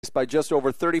by just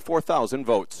over 34,000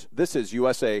 votes. This is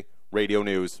USA Radio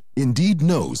News. Indeed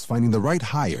knows finding the right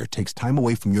hire takes time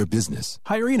away from your business.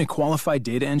 Hiring a qualified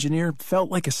data engineer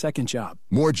felt like a second job.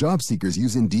 More job seekers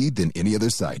use Indeed than any other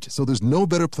site, so there's no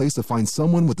better place to find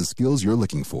someone with the skills you're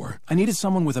looking for. I needed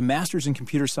someone with a master's in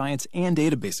computer science and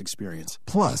database experience.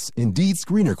 Plus, Indeed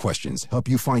screener questions help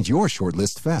you find your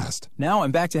shortlist fast. Now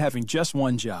I'm back to having just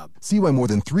one job. See why more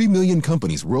than 3 million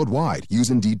companies worldwide use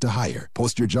Indeed to hire.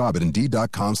 Post your job at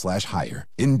Indeed.com/hire.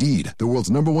 Indeed, the world's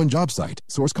 #1 job site.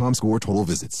 Source.com score total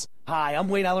visits. Hi, I'm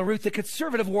Wayne Allen Root, the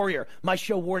Conservative Warrior. My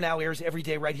show War Now airs every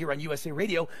day right here on USA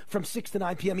Radio from 6 to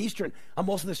 9 p.m. Eastern. I'm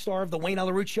also the star of the Wayne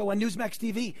Allen Root Show on Newsmax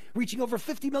TV, reaching over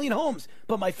 50 million homes.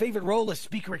 But my favorite role is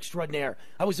Speaker Extraordinaire.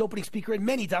 I was opening speaker at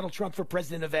many Donald Trump for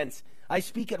President events. I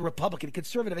speak at Republican,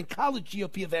 Conservative, and college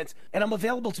GOP events, and I'm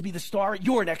available to be the star at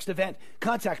your next event.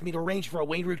 Contact me to arrange for a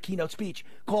Wayne Root keynote speech.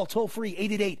 Call toll-free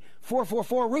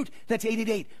 888-444-ROOT. That's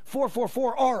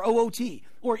 888-444-ROOT.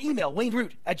 Or email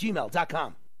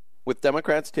wayneroot@gmail.com. With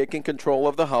Democrats taking control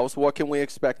of the House, what can we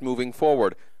expect moving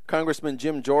forward? Congressman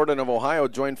Jim Jordan of Ohio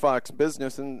joined Fox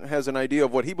Business and has an idea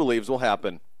of what he believes will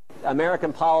happen.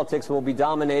 American politics will be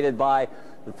dominated by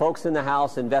the folks in the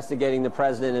House investigating the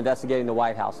president, investigating the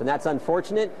White House. And that's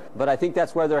unfortunate, but I think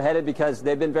that's where they're headed because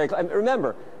they've been very clear.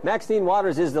 Remember, Maxine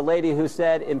Waters is the lady who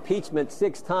said impeachment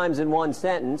 6 times in one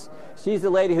sentence. She's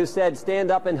the lady who said stand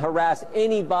up and harass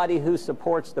anybody who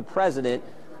supports the president.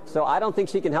 So I don't think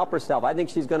she can help herself. I think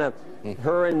she's going to,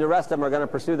 her and the rest of them are going to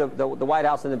pursue the White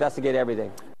House and investigate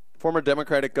everything. Former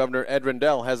Democratic Governor Ed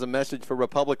Rendell has a message for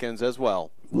Republicans as well.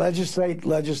 Legislate,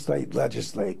 legislate,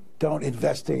 legislate. Don't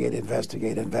investigate,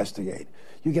 investigate, investigate.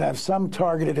 You can have some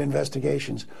targeted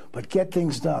investigations, but get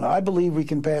things done. I believe we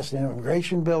can pass an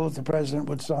immigration bill that the president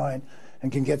would sign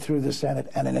and can get through the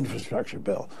Senate, and an infrastructure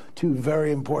bill. 2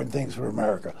 very important things for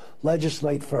America.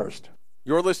 Legislate first.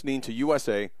 You're listening to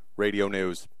USA Radio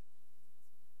News.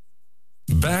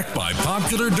 Back by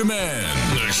popular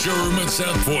demand, the showroom at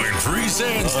South Point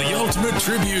presents the ultimate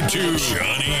tribute to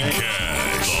Johnny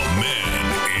Cash, the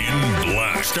Man in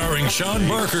Black, starring Sean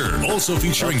Barker. Also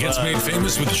featuring hits made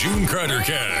famous with June Carter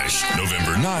Cash.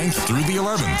 November 9th through the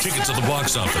 11th. Tickets at the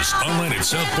box office, online at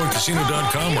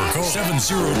southpointcasino.com or call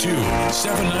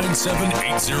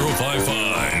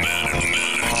 702-797-8055. Man in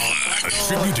Black, a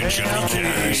tribute to Johnny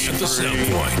Cash at the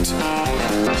South Point.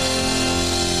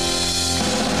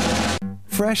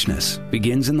 Freshness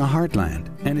begins in the heartland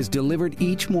and is delivered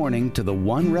each morning to the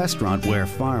one restaurant where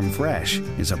Farm Fresh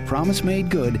is a promise made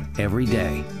good every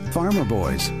day. Farmer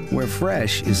Boys, where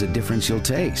fresh is a difference you'll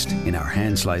taste in our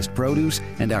hand-sliced produce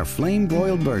and our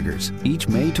flame-broiled burgers, each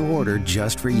made to order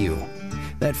just for you.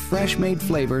 That fresh-made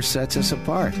flavor sets us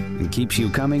apart and keeps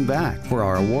you coming back for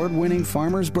our award-winning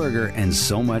Farmer's Burger and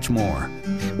so much more.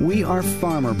 We are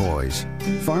Farmer Boys.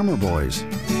 Farmer Boys,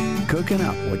 cooking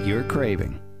up what you're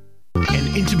craving.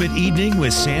 An intimate evening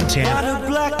with Santana.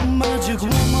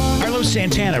 Carlos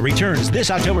Santana returns this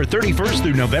October 31st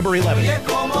through November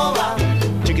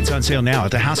 11th. Tickets on sale now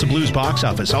at the House of Blues box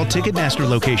office, all Ticketmaster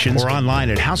locations, or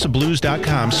online at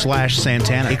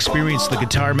houseofblues.com/Santana. Experience the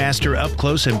guitar master up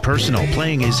close and personal,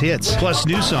 playing his hits, plus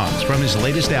new songs from his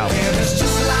latest album.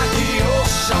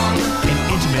 An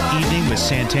intimate evening with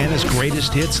Santana's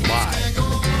greatest hits live.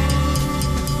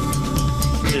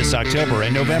 This October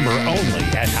and November only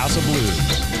at House of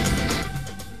Blues.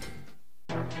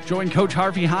 Join Coach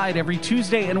Harvey Hyde every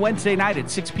Tuesday and Wednesday night at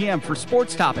 6 p.m. for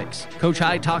Sports Topics. Coach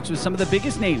Hyde talks with some of the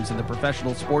biggest names in the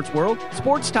professional sports world.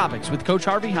 Sports Topics with Coach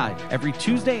Harvey Hyde every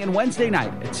Tuesday and Wednesday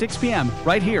night at 6 p.m.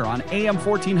 right here on AM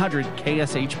 1400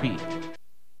 KSHP.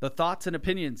 The thoughts and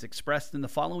opinions expressed in the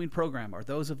following program are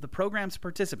those of the program's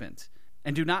participants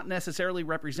and do not necessarily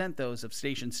represent those of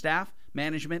station staff,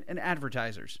 management, and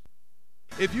advertisers.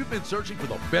 If you've been searching for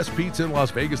the best pizza in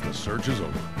Las Vegas, the search is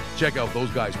over. Check out Those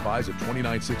Guys Pies at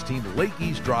 2916 Lake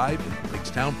East Drive in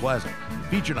Lakestown Plaza.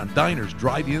 Featured on diners,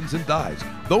 drive-ins, and dives,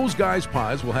 Those Guys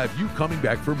Pies will have you coming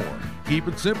back for more. Keep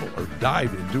it simple or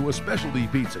dive into a specialty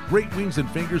pizza, great wings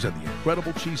and fingers, and the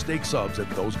incredible cheesesteak subs at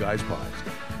Those Guys Pies.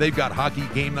 They've got hockey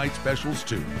game night specials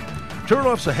too. Turn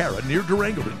off Sahara near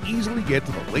Durango to easily get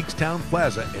to the Lakestown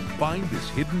Plaza and find this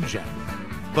hidden gem.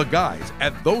 The guys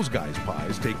at Those Guys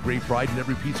Pies take great pride in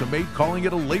every pizza made, calling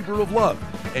it a labor of love,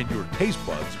 and your taste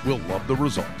buds will love the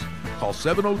results. Call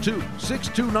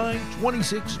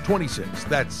 702-629-2626.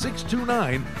 That's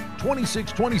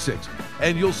 629-2626.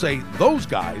 And you'll say, those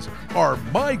guys are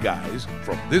my guys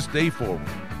from this day forward.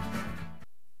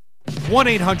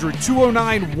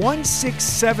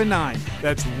 1-800-209-1679.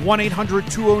 That's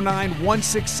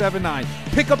 1-800-209-1679.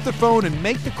 Pick up the phone and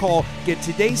make the call. Get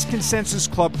today's Consensus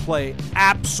Club play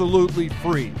absolutely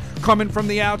free. Coming from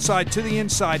the outside to the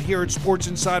inside here at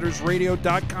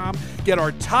SportsInsidersRadio.com. Get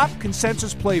our top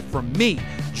consensus play from me,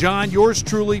 John, yours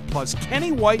truly, plus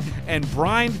Kenny White and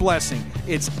Brian Blessing.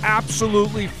 It's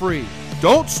absolutely free.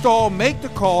 Don't stall. Make the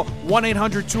call.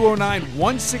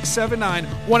 1-800-209-1679.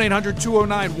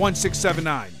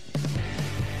 1-800-209-1679.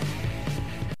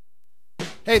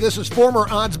 Hey, this is former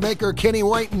odds maker Kenny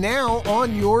White, now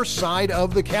on your side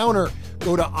of the counter.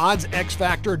 Go to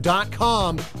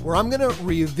oddsxfactor.com, where I'm going to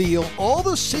reveal all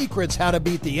the secrets how to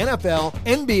beat the NFL,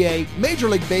 NBA, Major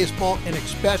League Baseball, and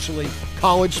especially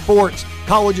college sports.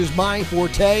 College is my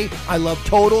forte. I love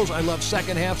totals, I love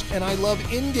second halves, and I love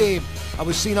in-game. I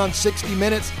was seen on 60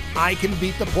 Minutes. I can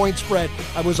beat the point spread.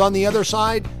 I was on the other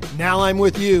side. Now I'm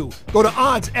with you. Go to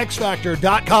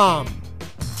oddsxfactor.com.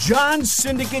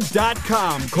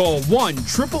 JohnSyndicate.com. Call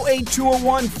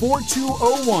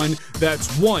 1-888-201-4201. That's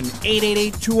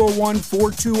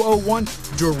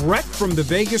 1-888-201-4201. Direct from the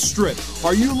Vegas Strip.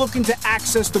 Are you looking to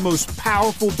access the most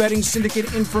powerful betting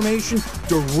syndicate information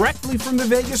directly from the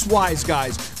Vegas Wise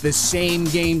Guys? The same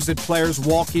games that players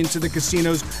walk into the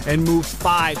casinos and move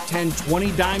 5, 10,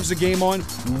 20 dimes a game on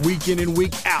week in and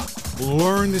week out.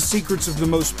 Learn the secrets of the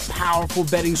most powerful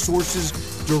betting sources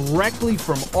directly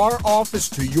from our office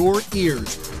to your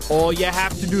ears. All you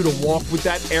have to do to walk with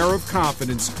that air of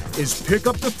confidence is pick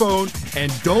up the phone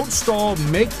and don't stall.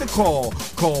 Make the call.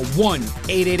 Call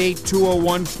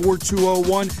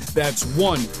 1-888-201-4201. That's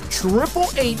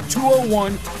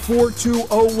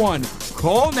 1-888-201-4201.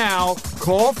 Call now.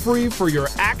 Call free for your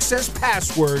access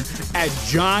password at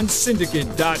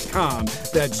johnsyndicate.com.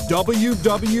 That's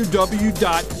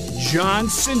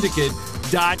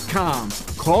www.johnsyndicate.com.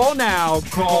 Call now.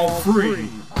 Call free.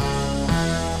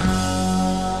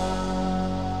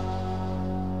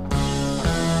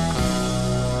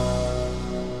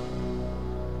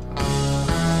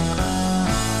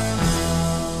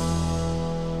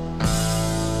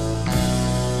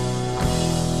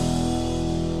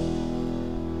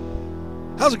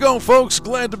 How's it going, folks?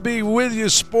 Glad to be with you.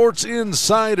 Sports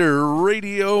Insider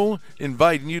Radio,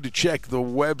 inviting you to check the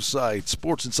website,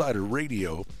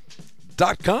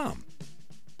 sportsinsiderradio.com.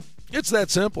 It's that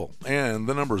simple. And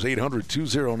the number is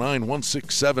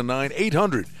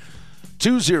 800-209-1679,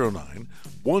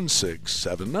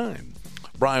 800-209-1679.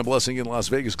 Brian Blessing in Las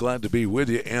Vegas, glad to be with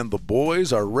you. And the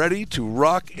boys are ready to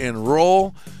rock and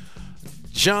roll.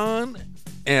 John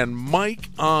and Mike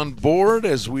on board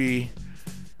as we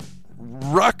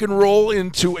rock and roll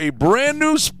into a brand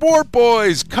new sport,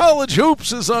 boys. College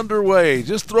hoops is underway.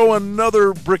 Just throw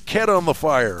another briquette on the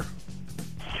fire.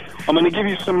 I'm going to give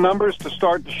you some numbers to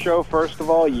start the show. First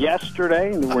of all,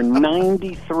 yesterday there were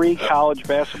 93 college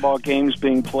basketball games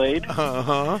being played.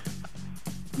 Uh-huh.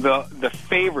 The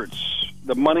favorites,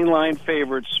 the money line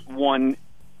favorites, won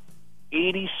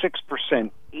 86%,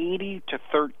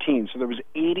 80-13. So there was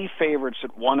 80 favorites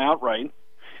that won outright,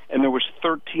 and there was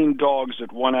 13 dogs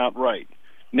that won outright.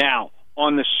 Now,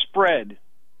 on the spread,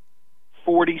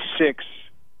 46,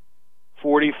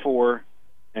 44,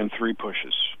 and 3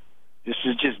 pushes. This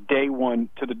is just day one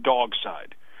to the dog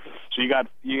side. So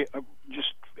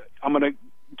I'm going to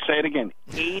say it again,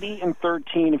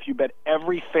 80-13 if you bet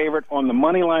every favorite on the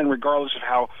money line, regardless of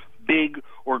how big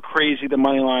or crazy the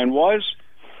money line was.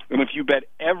 And if you bet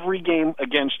every game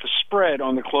against the spread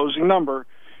on the closing number,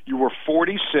 you were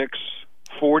 46,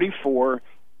 44,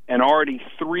 and already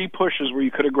 3 pushes where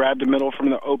you could have grabbed the middle from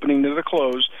the opening to the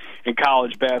close in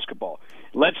college basketball.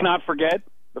 Let's not forget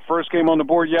the first game on the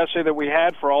board yesterday that we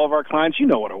had for all of our clients. You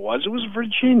know what it was. It was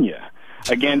Virginia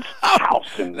against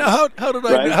Towson. Now, how did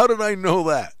I know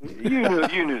that? You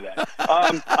knew that.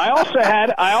 I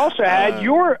also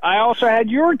had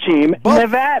your team,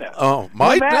 Nevada. Oh,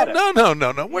 my Nevada. No.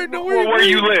 Where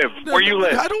you live?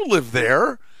 I don't live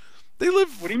there. They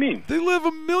live. What do you mean? They live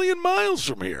a million miles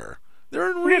from here.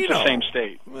 They're in Reno. It's the same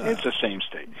state. It's the same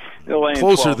state.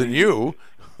 Closer than you.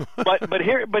 but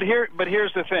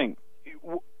here's the thing.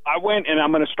 I went, and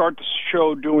I'm going to start the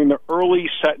show doing the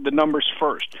numbers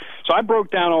first. So I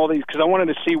broke down all these because I wanted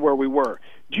to see where we were.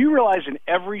 Do you realize in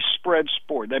every spread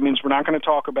sport, that means we're not going to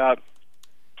talk about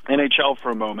NHL for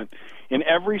a moment, in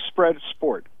every spread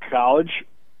sport, college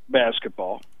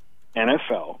basketball,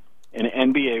 NFL, and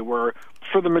NBA, where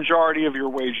for the majority of your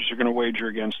wagers you're going to wager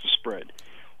against the spread,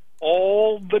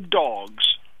 all the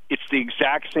dogs, it's the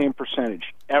exact same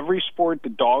percentage. Every sport, the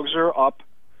dogs are up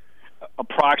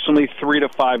approximately 3 to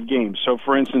 5 games. So,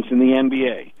 for instance, in the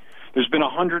NBA, There's been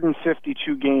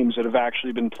 152 games that have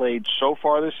actually been played so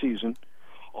far this season.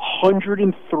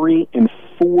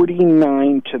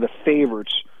 103-49 to the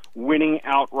favorites, winning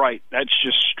outright. That's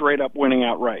just straight up winning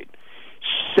outright.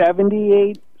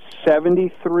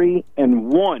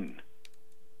 78-73-1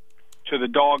 to the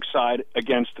dog side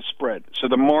against the spread. So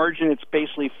the margin, it's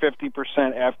basically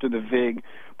 50% after the VIG,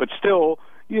 but still,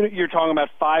 you're talking about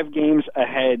 5 games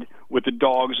ahead with the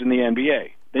dogs in the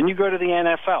NBA. Then you go to the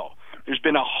NFL. There's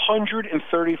been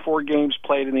 134 games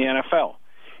played in the NFL.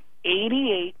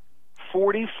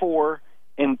 88-44-2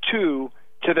 to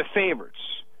the favorites.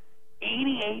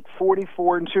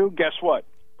 88-44-2. Guess what?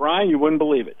 Brian, you wouldn't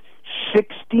believe it.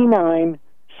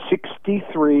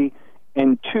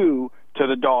 69-63-2 to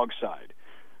the dog side.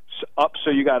 So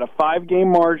you got a 5-game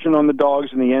margin on the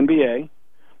dogs in the NBA.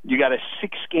 You got a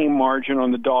 6-game margin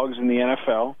on the dogs in the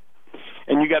NFL.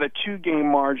 And you got a 2-game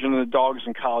margin on the dogs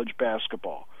in college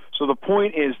basketball. So the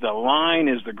point is, the line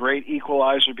is the great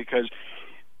equalizer, because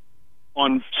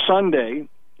on Sunday,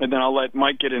 and then I'll let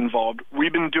Mike get involved,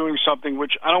 we've been doing something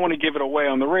which I don't want to give it away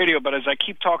on the radio, but as I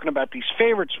keep talking about these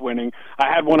favorites winning,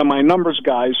 I had one of my numbers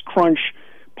guys crunch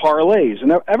parlays,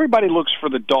 and everybody looks for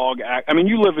the dog act. I mean,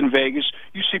 you live in Vegas,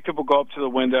 you see people go up to the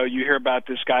window, you hear about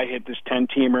this guy hit this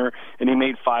 10-teamer, and he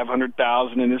made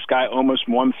 $500,000, and this guy almost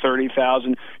won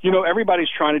 $30,000. Everybody's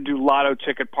trying to do lotto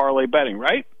ticket parlay betting,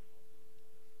 right?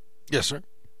 Yes, sir.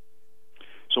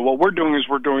 So what we're doing is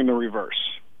we're doing the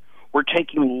reverse. We're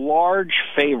taking large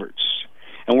favorites,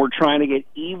 and we're trying to get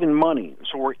even money,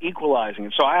 so we're equalizing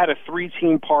it. So I had a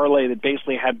 3-team parlay that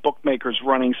basically had bookmakers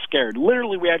running scared.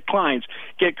 Literally, we had clients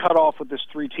get cut off with this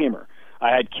 3-teamer.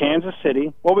 I had Kansas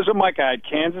City. What was it, Mike? I had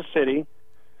Kansas City.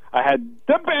 I had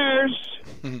the Bears,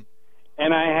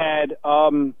 and I had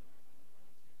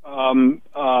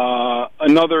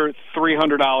another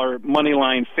 $300 money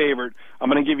line favorite. I'm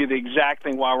going to give you the exact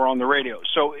thing while we're on the radio.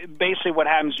 So basically what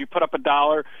happens, you put up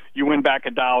 $1, you win back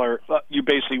 $1, you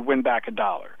basically win back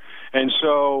 $1. And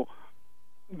so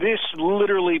this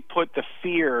literally put the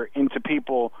fear into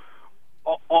people,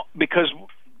 because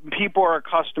people are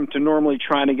accustomed to normally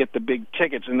trying to get the big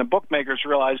tickets, and the bookmakers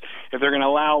realize if they're going to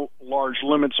allow large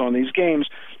limits on these games,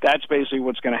 that's basically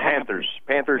what's going to happen.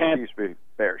 Panthers, Chiefs,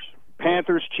 Bears.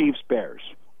 Panthers, Chiefs, Bears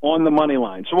on the money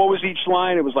line. So what was each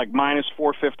line? It was like minus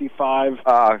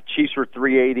 455. Chiefs were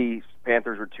 380,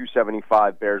 Panthers were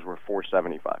 275, Bears were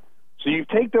 475. So you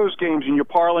take those games and you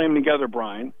parlay them together,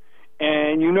 Brian,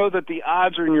 and you know that the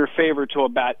odds are in your favor to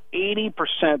about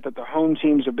 80% that the home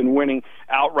teams have been winning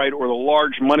outright, or the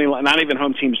large money line, not even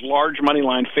home teams, large money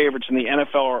line favorites in the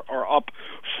NFL are up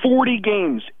 40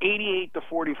 games,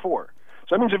 88-44.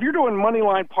 So that means if you're doing money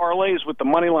line parlays with the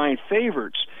money line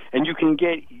favorites, and you can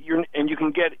get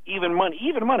even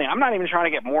money. I'm not even trying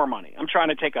to get more money. I'm trying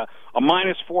to take a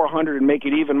minus 400 and make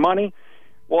it even money.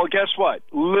 Well, guess what?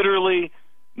 Literally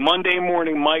Monday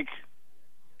morning, Mike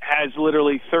has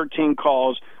literally 13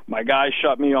 calls. My guy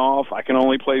shut me off. I can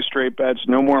only play straight bets.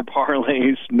 No more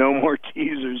parlays. No more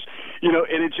teasers.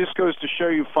 And it just goes to show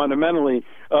you fundamentally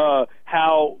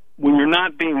how, when you're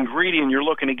not being greedy and you're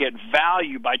looking to get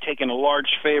value by taking a large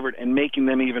favorite and making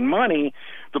them even money,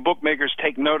 the bookmakers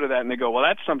take note of that and they go, well,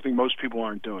 that's something most people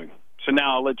aren't doing. So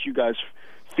now I'll let you guys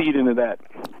feed into that.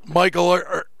 Michael,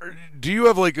 do you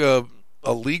have like a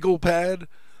legal pad?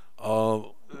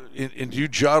 And do you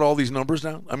jot all these numbers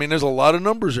down? I mean, there's a lot of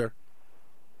numbers there.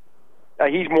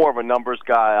 He's more of a numbers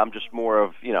guy. I'm just more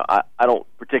of, I don't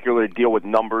particularly deal with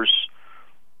numbers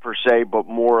per se, but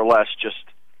more or less just,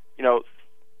 the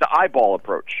eyeball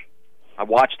approach. I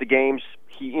watch the games.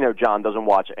 John doesn't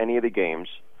watch any of the games.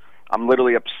 I'm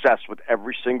literally obsessed with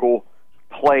every single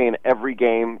play in every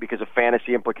game because of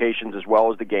fantasy implications as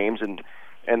well as the games. And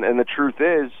the truth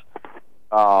is,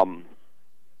 a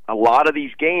lot of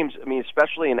these games, I mean,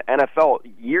 especially in NFL,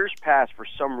 years past, for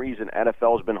some reason,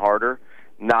 NFL has been harder.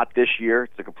 Not this year.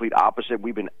 It's the complete opposite.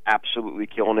 We've been absolutely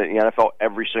killing it in the NFL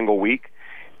every single week.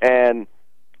 And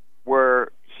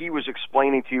where he was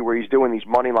explaining to you where he's doing these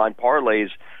money line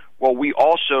parlays, well, we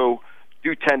also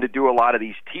do tend to do a lot of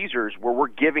these teasers where we're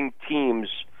giving teams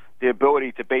the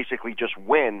ability to basically just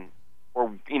win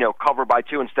or, cover by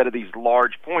 2 instead of these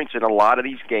large points. And a lot of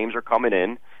these games are coming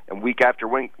in, and week after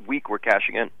week we're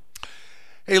cashing in.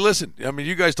 Hey, listen, I mean,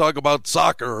 you guys talk about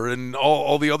soccer and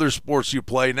all the other sports you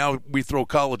play. Now we throw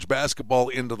college basketball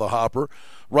into the hopper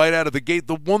right out of the gate.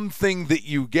 The one thing that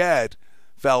you get,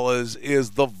 fellas,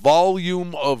 is the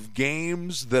volume of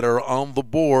games that are on the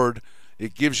board.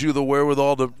 It gives you the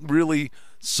wherewithal to really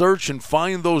search and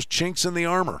find those chinks in the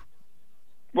armor.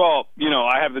 Well,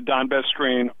 I have the Don Best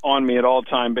screen on me at all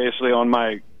time, basically on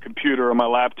my computer or my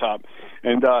laptop.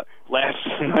 And last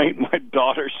night my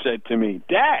daughter said to me,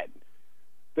 Dad,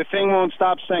 the thing won't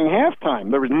stop saying halftime.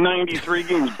 There was 93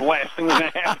 games blasting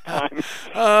into halftime.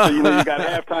 So, you got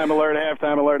halftime alert,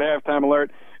 halftime alert, halftime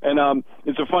alert. And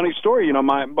it's a funny story.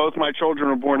 Both my children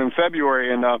were born in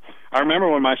February, and I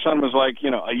remember when my son was like,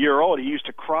 a year old, he used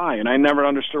to cry, and I never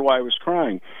understood why he was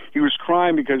crying. He was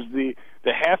crying because the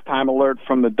halftime alert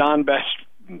from the Don Best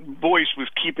voice was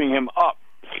keeping him up.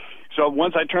 So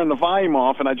once I turned the volume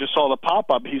off and I just saw the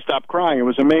pop-up, he stopped crying. It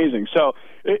was amazing. So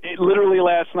it literally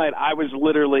last night, I was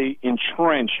literally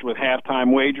entrenched with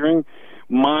halftime wagering,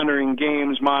 monitoring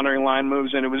games, monitoring line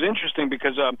moves, and it was interesting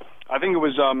because I think it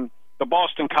was the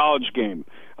Boston College game.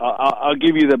 I'll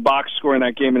give you the box score in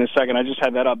that game in a second. I just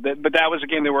had that up. But that was a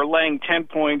game. They were laying 10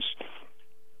 points.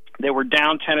 They were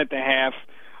down 10 at the half.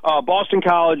 Boston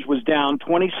College was down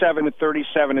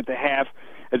 27-37 at the half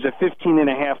as a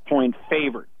 15.5-point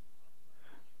favorite.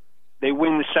 They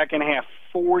win the second half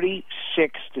 46-16.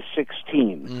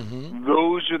 Mm-hmm.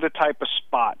 Those are the type of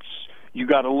spots you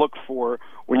got to look for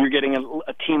when you're getting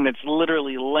a team that's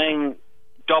literally laying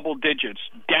double digits,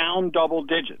 down double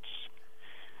digits.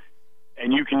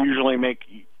 And you can usually make,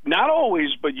 not always,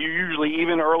 but you usually,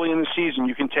 even early in the season,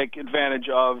 you can take advantage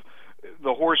of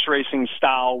the horse racing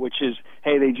style, which is,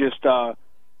 hey, they just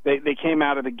they came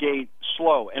out of the gate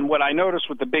slow. And what I noticed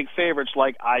with the big favorites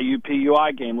like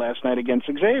IUPUI game last night against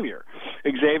Xavier,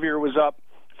 Xavier was up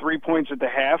 3 points at the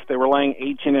half. They were laying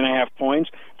 18.5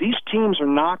 points. These teams are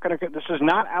not going to – this is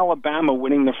not Alabama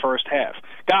winning the first half.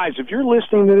 Guys, if you're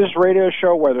listening to this radio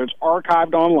show, whether it's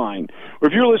archived online, or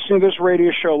if you're listening to this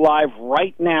radio show live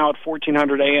right now at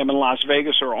 1400 a.m. in Las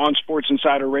Vegas or on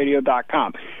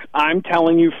SportsInsiderRadio.com, I'm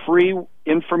telling you free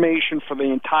information for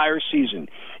the entire season.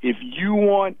 If you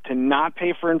want to not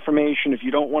pay for information, if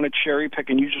you don't want to cherry pick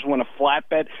and you just want to flat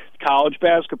bet college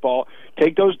basketball,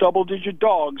 take those double-digit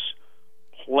dogs,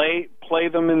 play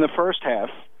them in the first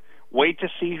half, wait to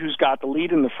see who's got the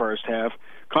lead in the first half,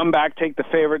 come back, take the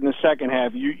favorite in the second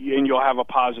half, and you'll have a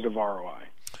positive ROI.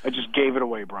 I just gave it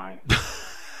away, Brian.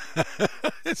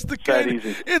 It's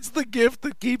easy. It's the gift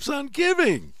that keeps on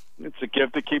giving. It's a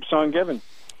gift that keeps on giving.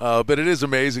 But it is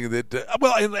amazing that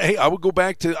hey, I would go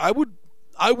back to I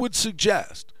would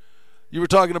suggest you were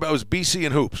talking about, it was BC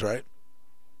and hoops, right?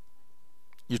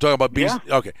 You're talking about BC.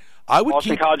 Yeah. Okay. I would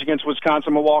Boston College against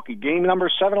Wisconsin Milwaukee. Game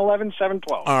number 7-11, 7-12.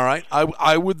 All right.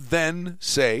 I would then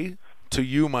say to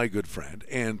you, my good friend,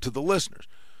 and to the listeners,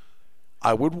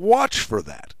 I would watch for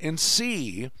that and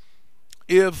see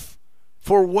if,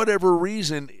 for whatever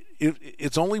reason,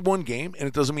 it's only one game, and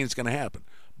it doesn't mean it's going to happen.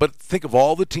 But think of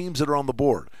all the teams that are on the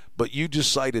board. But you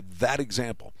just cited that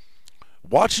example.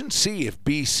 Watch and see if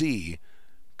BC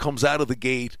comes out of the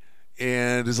gate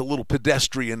and is a little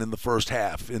pedestrian in the first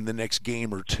half in the next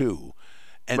game or two.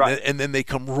 And, right. then they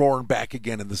come roaring back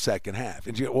again in the second half.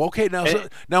 And you go, well, okay, now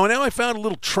I found a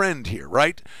little trend here,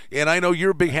 right? And I know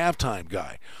you're a big halftime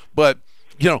guy. But,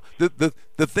 the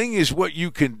thing is, what you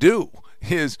can do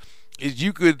is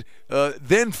you could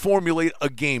then formulate a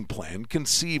game plan,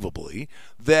 conceivably,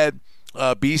 that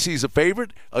BC's a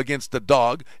favorite against the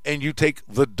dog, and you take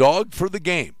the dog for the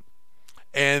game.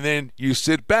 And then you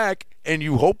sit back and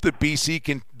you hope that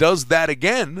BC does that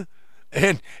again,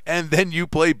 and then you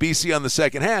play BC on the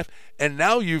second half, and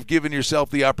now you've given yourself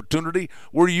the opportunity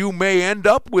where you may end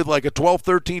up with like a 12,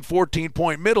 13,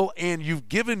 14-point middle, and you've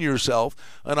given yourself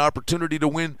an opportunity to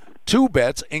win 2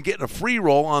 bets and get a free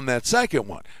roll on that second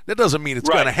one. That doesn't mean it's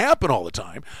going to happen all the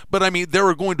time, but I mean there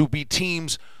are going to be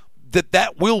teams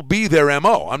that will be their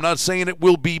MO. I'm not saying it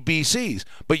will be BC's,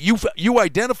 but you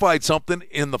identified something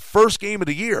in the first game of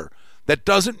the year. That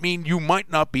doesn't mean you might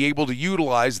not be able to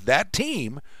utilize that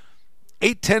team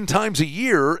 8-10 times a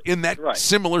year in that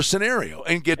similar scenario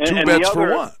and get 2 bets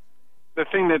for one. The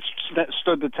thing that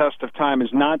stood the test of time is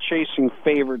not chasing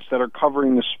favorites that are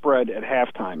covering the spread at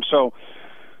halftime. So,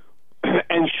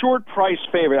 and short price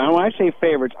favorite. And when I say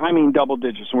favorites, I mean double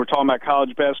digits. And we're talking about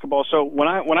college basketball. So when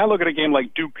I look at a game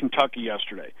like Duke Kentucky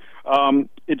yesterday,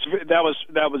 that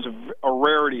was a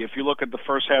rarity. If you look at the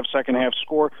first half, second half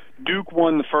score, Duke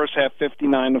won the first half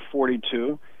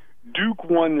 59-42. Duke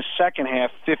won the second half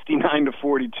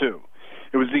 59-42.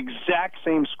 It was the exact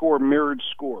same score, mirrored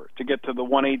score, to get to the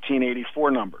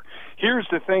 118-84 number. Here's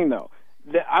the thing, though.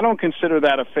 I don't consider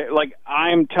that like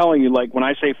I'm telling you, like when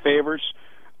I say favorites,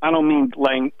 I don't mean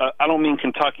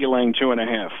Kentucky laying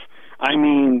 2.5. I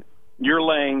mean you're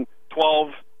laying 12,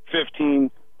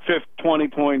 15, 20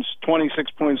 points,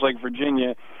 26 points like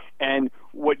Virginia. And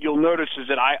what you'll notice is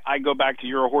that I go back to,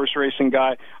 you're a horse racing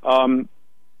guy.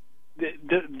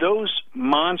 Those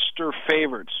monster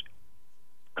favorites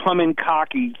come in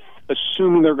cocky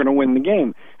assuming they're going to win the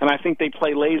game. And I think they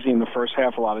play lazy in the first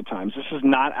half a lot of times. This is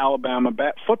not Alabama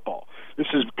football. This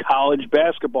is college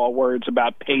basketball where it's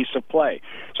about pace of play.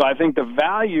 So I think the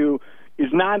value is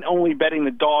not only betting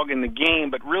the dog in the game,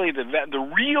 but really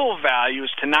the real value is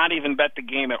to not even bet the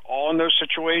game at all in those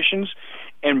situations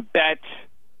and bet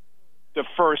the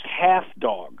first half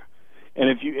dog. And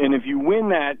if you win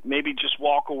that, maybe just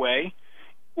walk away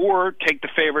or take the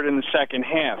favorite in the second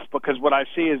half, because what I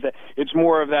see is that it's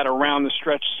more of that around the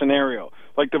stretch scenario.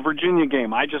 Like the Virginia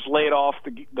game, I just laid off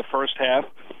the first half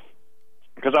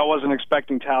because I wasn't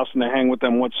expecting Towson to hang with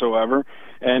them whatsoever.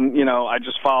 And, I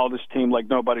just followed this team like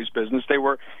nobody's business. They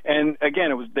were a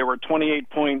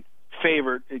 28-point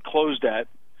favorite. It closed at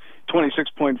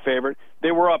 26-point favorite.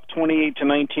 They were up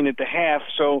 28-19 at the half,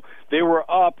 so they were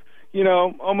up,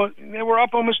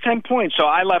 almost 10 points. So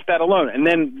I left that alone. And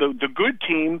then the good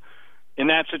team in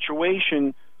that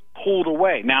situation pulled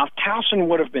away. Now, if Towson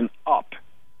would have been up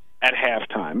at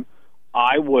halftime,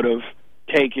 I would have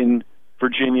taken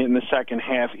Virginia in the second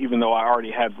half, even though I already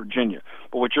had Virginia.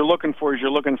 But what you're looking for is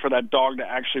that dog to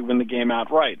actually win the game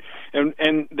outright. And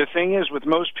the thing is, with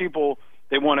most people,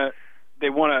 they want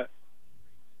to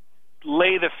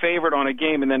lay the favorite on a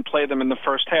game and then play them in the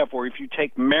first half. Or if you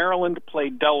take Maryland to play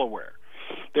Delaware,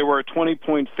 they were a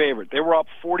 20-point favorite. They were up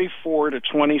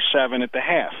 44-27 at the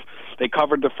half. They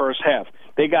covered the first half.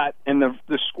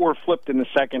 The score flipped in the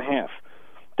second half.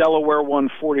 Delaware won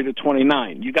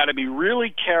 40-29. You got to be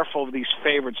really careful of these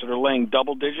favorites that are laying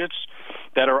double digits,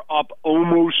 that are up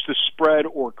almost the spread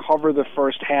or cover the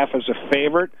first half as a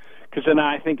favorite, because then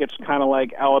I think it's kind of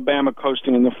like Alabama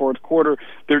coasting in the fourth quarter.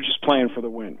 They're just playing for the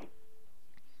win.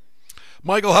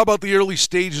 Michael, how about the early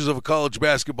stages of a college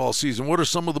basketball season? What are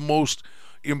some of the most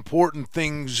important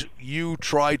things you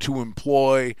try to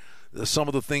employ, some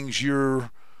of the things you're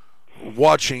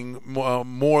watching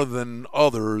more than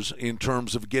others in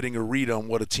terms of getting a read on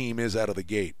what a team is out of the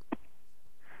gate?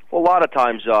 Well, a lot of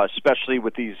times, especially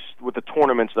with the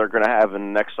tournaments they're going to have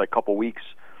in the next couple weeks,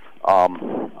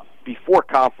 before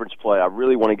conference play, I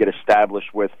really want to get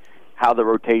established with how the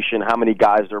rotation, how many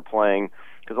guys they're playing,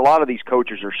 because a lot of these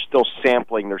coaches are still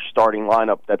sampling their starting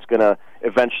lineup that's going to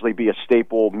eventually be a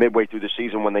staple midway through the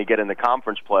season when they get into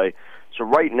conference play. So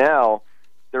right now,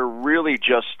 they're really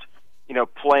just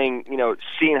playing,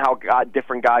 seeing how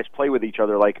different guys play with each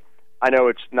other. Like, I know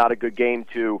it's not a good game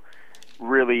to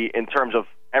really, in terms of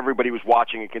everybody was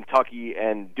watching at Kentucky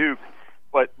and Duke,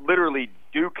 but literally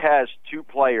Duke has two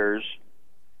players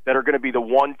that are going to be the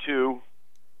 1-2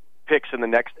 picks in the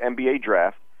next NBA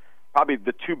draft. Probably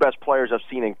the two best players I've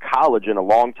seen in college in a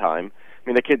long time. I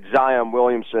mean, the kid Zion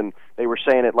Williamson, they were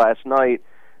saying it last night,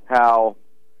 how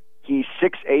he's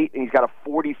 6'8", and he's got a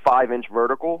 45-inch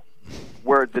vertical,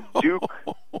 where the Duke,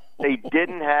 they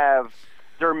didn't have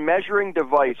their measuring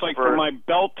device. It's like from my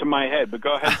belt to my head, but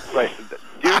go ahead. Right.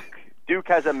 Duke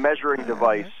has a measuring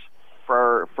device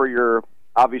for your,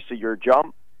 obviously, your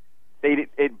jump.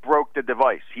 It broke the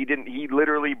device. He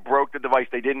literally broke the device.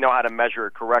 They didn't know how to measure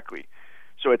it correctly.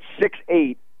 So at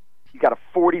 6'8", he got a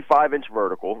 45-inch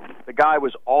vertical. The guy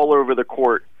was all over the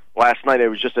court last night. It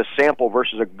was just a sample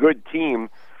versus a good team.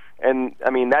 And, I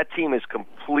mean, that team is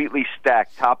completely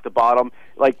stacked top to bottom.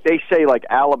 Like they say,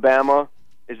 Alabama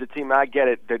is a team, I get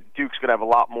it, that Duke's going to have a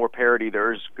lot more parity.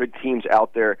 There's good teams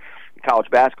out there in college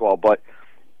basketball. But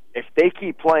if they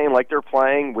keep playing like they're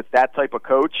playing with that type of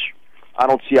coach, I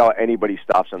don't see how anybody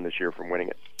stops them this year from winning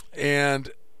it. And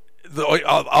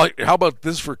how about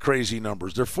this for crazy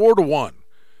numbers? They're 4-1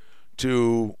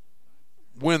 to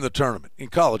win the tournament in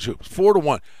college hoops.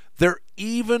 4-1. They're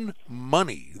even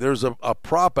money. There's a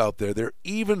prop out there. They're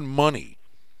even money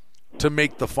to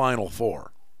make the Final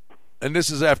Four. And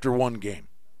this is after one game.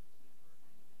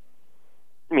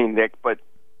 I mean, Nick, but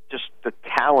just the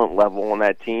talent level on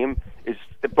that team is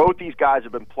that both these guys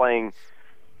have been playing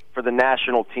for the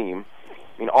national team.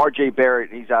 I mean, R.J.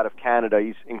 Barrett, he's out of Canada.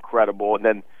 He's incredible. And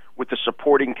then with the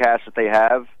supporting cast that they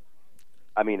have,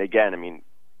 I mean, they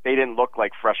didn't look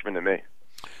like freshmen to me.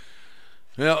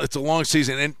 Well, it's a long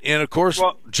season. And of course,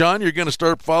 John, you're going to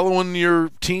start following your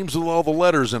teams with all the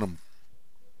letters in them.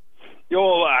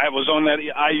 I was on that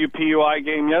IUPUI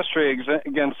game yesterday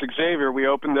against Xavier. We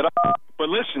opened it up. But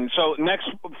listen, so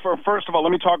first of all,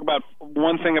 let me talk about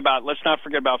one thing let's not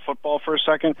forget about football for a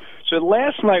second. So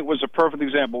last night was a perfect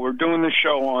example. We're doing this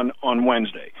show on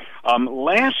Wednesday.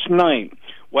 Last night,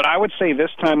 what I would say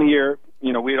this time of year,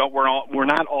 we're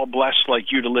not all blessed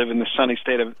like you to live in the sunny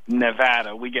state of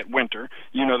Nevada. We get winter,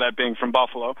 that being from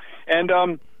Buffalo.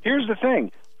 And here's the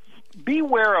thing.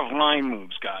 Beware of line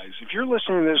moves, guys. If you're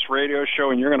listening to this radio show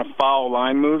and you're going to follow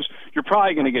line moves, you're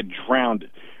probably going to get drowned.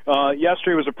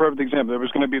 yesterday was a perfect example. There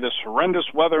was going to be this horrendous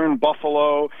weather in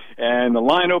Buffalo, and the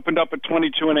line opened up at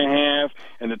 22.5,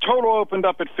 and the total opened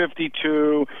up at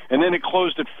 52, and then it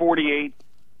closed at 48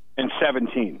 and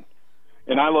 17.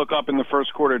 And I look up in the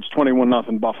first quarter, it's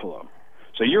 21-0 Buffalo.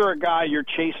 So you're a guy, you're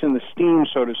chasing the steam,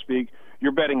 so to speak.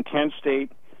 You're betting Kent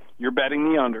State. You're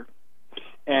betting the under.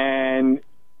 And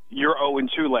you're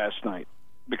 0-2 last night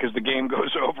because the game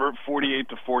goes over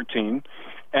 48-14.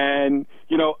 And,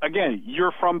 you know, again,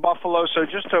 you're from Buffalo, so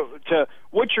just to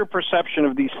what's your perception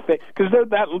of these things? Because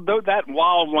that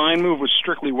wild line move was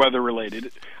strictly weather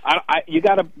related. You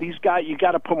got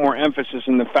to put more emphasis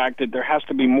in the fact that there has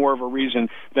to be more of a reason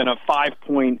than a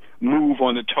 5-point move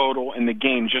on the total in the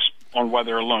game just on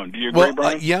weather alone. Do you agree,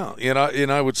 Brian? Yeah,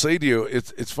 and I would say to you,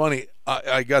 it's funny.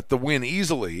 I got the win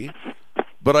easily,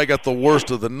 but I got the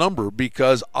worst of the number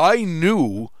because I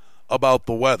knew about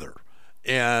the weather.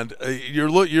 And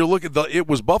you're looking. It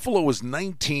was Buffalo was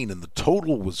 19 and the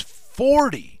total was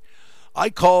 40. I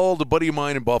called a buddy of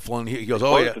mine in Buffalo and he goes,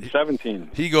 "Oh yeah,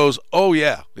 17." He goes, "Oh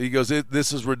yeah." He goes,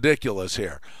 "This is ridiculous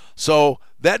here." So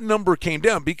that number came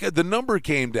down because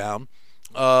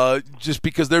just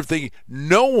because they're thinking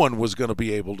no one was going to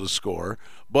be able to score,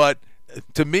 but.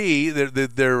 To me,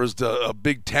 there was a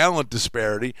big talent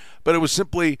disparity, but it was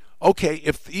simply okay.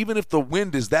 Even if the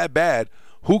wind is that bad,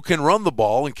 who can run the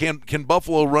ball and can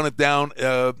Buffalo run it down?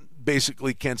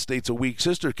 Basically, Kent State's a weak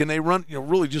sister. Can they run?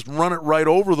 Really just run it right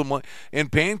over them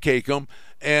and pancake them?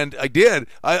 And I did.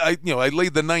 I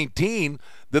laid the 19.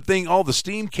 The thing, all the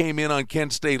steam came in on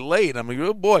Kent State late. I mean,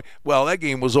 oh boy. Well, that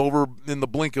game was over in the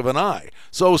blink of an eye.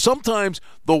 So sometimes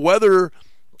the weather.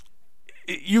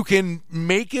 You can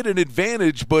make it an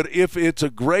advantage, but if it's a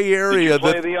gray area, did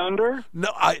you play the under?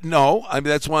 No. I mean,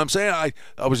 that's why I'm saying.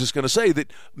 I was just going to say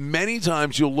that many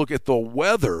times you'll look at the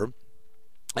weather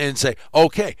and say,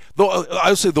 okay. I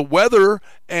would say the weather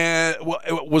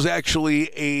was actually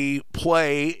a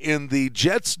play in the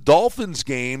Jets-Dolphins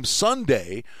game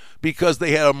Sunday because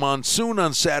they had a monsoon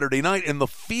on Saturday night and the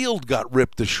field got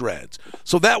ripped to shreds.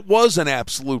 So that was an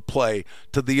absolute play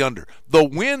to the under. The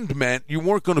wind meant you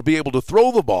weren't going to be able to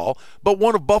throw the ball, but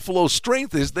one of Buffalo's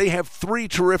strengths is they have 3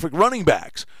 terrific running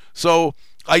backs. So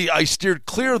I steered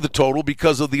clear of the total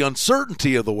because of the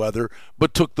uncertainty of the weather,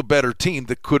 but took the better team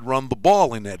that could run the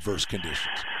ball in adverse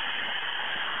conditions.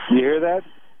 You hear that?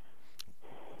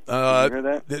 You hear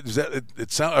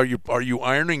that? Are you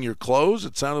ironing your clothes?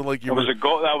 It sounded like you. That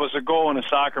was a goal in a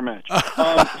soccer match. But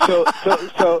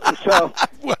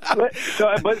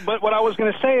what I was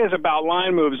going to say is about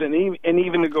line moves, and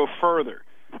even to go further,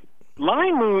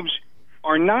 line moves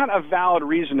are not a valid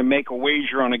reason to make a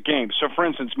wager on a game. So, for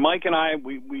instance, Mike and I,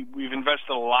 we've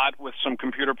invested a lot with some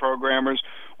computer programmers.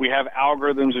 We have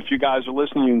algorithms. If you guys are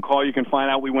listening, you can call. You can find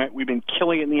out. We've been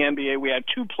killing it in the NBA. We had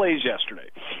 2 plays yesterday.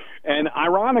 And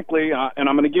ironically, and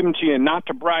I'm going to give them to you not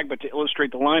to brag, but to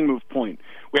illustrate the line move point,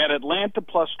 we had Atlanta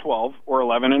plus 12 or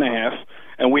 11.5,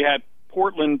 and we had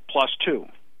Portland plus 2.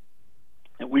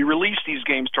 And we release these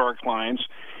games to our clients,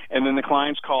 and then the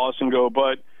clients call us and go,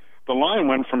 but the line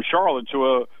went from Charlotte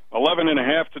to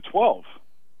 11.5 to 12.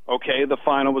 Okay, the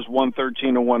final was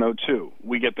 113 to 102.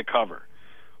 We get the cover.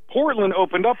 Portland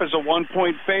opened up as a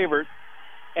 1-point favorite,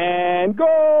 and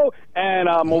go! And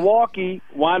Milwaukee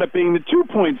wound up being the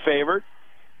 2-point favorite,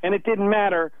 and it didn't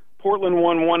matter. Portland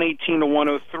won 118 to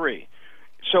 103.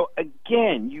 So,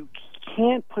 again, you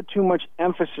can't put too much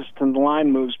emphasis on the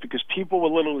line moves because people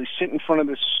will literally sit in front of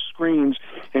the screens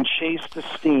and chase the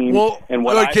steam. Well, and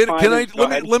what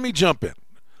let me jump in,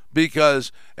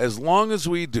 because as long as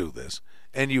we do this,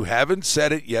 and you haven't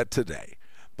said it yet today,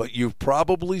 but you've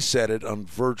probably said it on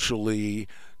virtually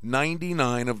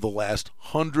 99 of the last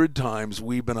 100 times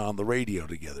we've been on the radio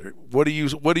together. What do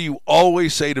you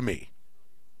always say to me?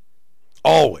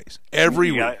 Always,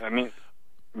 every week.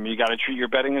 You got to treat your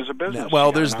betting as a business.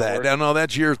 Well, there's that. No,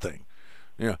 that's your thing.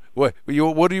 Yeah. What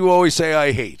do you always say?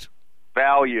 I hate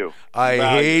value. I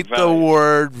hate the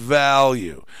word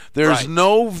value. There's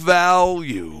no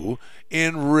value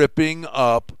in ripping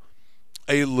up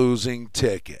a losing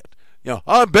ticket.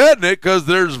 I'm betting it because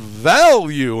there's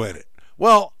value in it.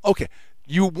 Well, okay,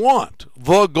 you want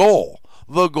the goal.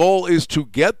 The goal is to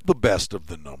get the best of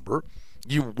the number.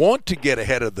 You want to get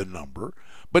ahead of the number,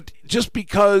 but just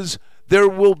because there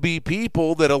will be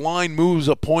people that a line moves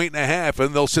 1.5 points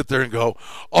and they'll sit there and go,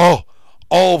 oh,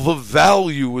 all the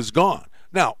value is gone.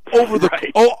 Now, over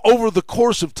the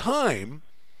course of time,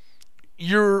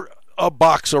 you're a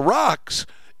box of rocks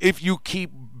if you keep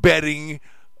betting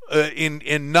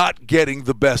in not getting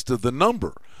the best of the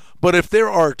number. But if there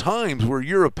are times where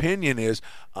your opinion is,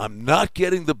 I'm not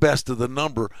getting the best of the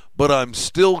number, but I'm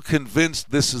still convinced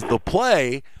this is the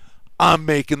play, I'm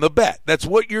making the bet. That's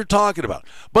what you're talking about.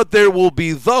 But there will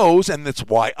be those, and that's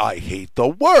why I hate the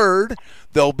word,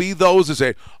 there'll be those that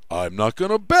say, I'm not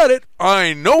going to bet it.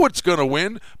 I know it's going to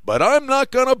win, but I'm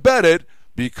not going to bet it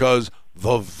because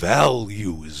the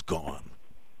value is gone.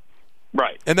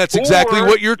 Right. And that's exactly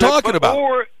what you're talking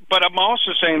about. But I'm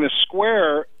also saying the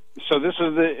square, so this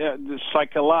is the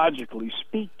psychologically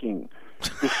speaking,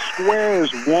 the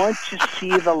squares want to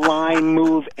see the line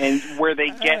move and where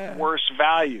they get worse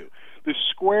value. The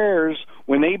squares,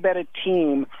 when they bet a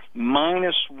team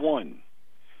 -1,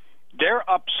 they're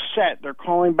upset. They're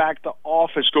calling back the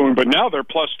office going, but now they're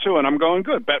 +2, and I'm going,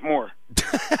 good, bet more.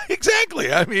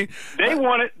 Exactly. I mean, they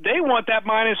want that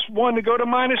 -1 to go to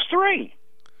 -3.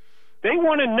 They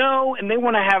want to know, and they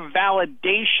want to have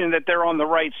validation that they're on the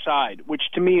right side, which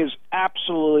to me is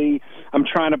absolutely, I'm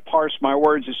trying to parse my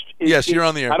words. Yes, you're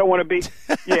on the air. I don't want to be,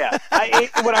 yeah.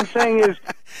 What I'm saying is,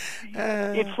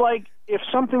 it's like if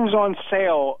something's on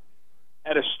sale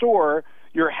at a store,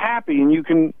 you're happy and you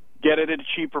can get it at a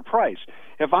cheaper price.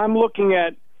 If I'm looking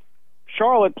at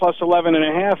Charlotte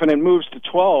 +11.5 and it moves to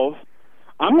 12,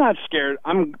 I'm not scared.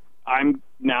 I'm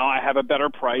now I have a better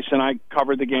price and I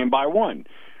covered the game by 1.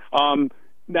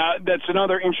 Now, that's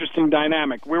another interesting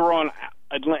dynamic. We were on,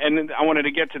 and I wanted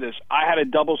to get to this. I had a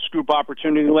double scoop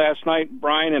opportunity last night,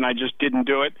 Brian, and I just didn't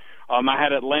do it. I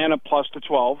had Atlanta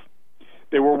 +12.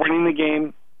 They were winning the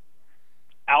game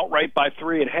outright by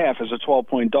 3 at half as a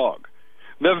 12-point dog.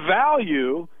 The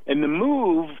value and the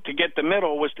move to get the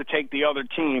middle was to take the other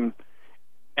team,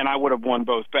 and I would have won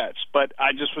both bets. But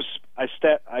I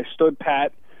stood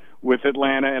pat with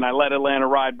Atlanta, and I let Atlanta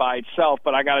ride by itself.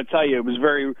 But I got to tell you, it was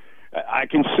I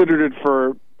considered it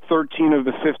for 13 of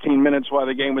the 15 minutes while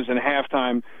the game was in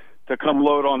halftime to come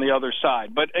load on the other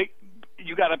side. But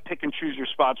you got to pick and choose your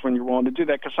spots when you're willing to do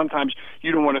that, because sometimes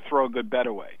you don't want to throw a good bet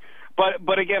away.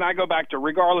 But again, I go back to,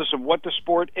 regardless of what the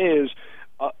sport is,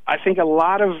 I think a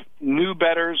lot of new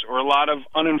bettors or a lot of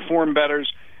uninformed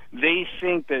bettors, they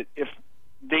think that if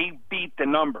they beat the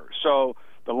number, so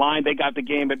the line, they got the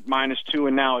game at -2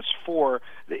 and now it's 4.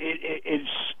 It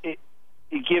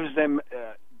gives them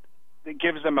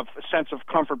a sense of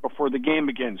comfort before the game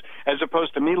begins, as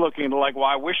opposed to me looking at it like, well,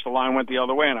 I wish the line went the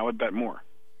other way and I would bet more.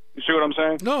 You see what I'm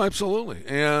saying? No, absolutely.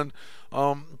 And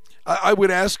I would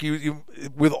ask you,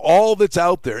 with all that's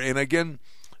out there, and again,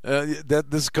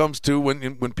 that this comes to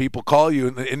when people call you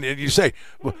and you say,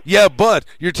 well, yeah, but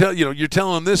you're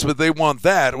telling this, but they want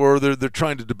that, or they're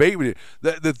trying to debate with you.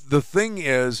 The thing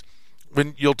is,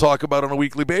 when you'll talk about on a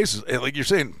weekly basis, like you're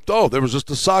saying, oh, there was just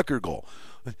a soccer goal.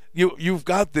 You've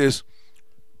got the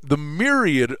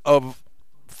myriad of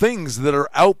things that are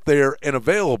out there and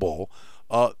available,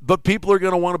 but people are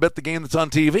going to want to bet the game that's on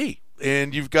TV,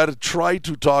 and you've got to try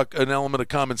to talk an element of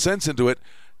common sense into it.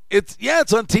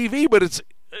 It's on TV, but it's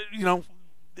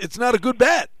not a good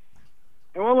bet.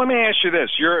 Well, let me ask you this.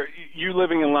 You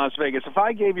living in Las Vegas, if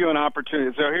I gave you an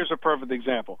opportunity, so here's a perfect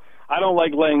example. I don't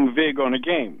like laying vig on a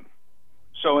game.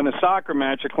 So in a soccer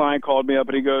match, a client called me up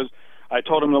and he goes, I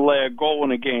told him to lay a goal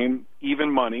in a game,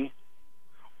 even money,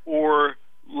 or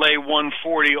lay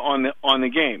 140 on the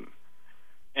game.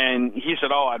 And he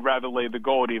said, oh, I'd rather lay the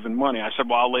goal at even money. I said,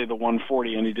 well, I'll lay the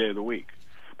 140 any day of the week,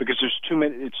 because there's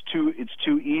it's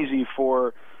too easy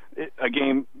for a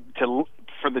game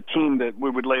for the team that we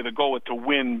would lay the goal with to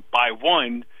win by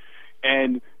 1,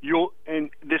 and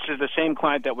this is the same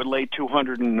client that would lay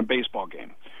 200 in a baseball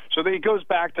game. So it goes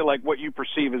back to like what you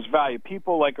perceive as value.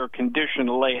 People are conditioned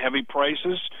to lay heavy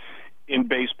prices in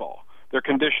baseball. They're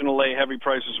conditioned to lay heavy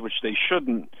prices, which they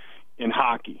shouldn't in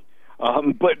hockey.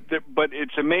 But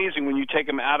it's amazing when you take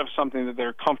them out of something that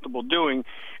they're comfortable doing,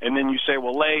 and then you say,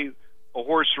 well, lay a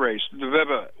horse race,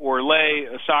 or lay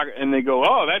a soccer, and they go,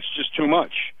 oh, that's just too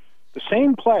much. The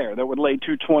same player that would lay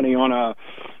 220 on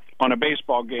a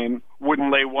baseball game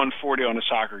wouldn't lay 140 on a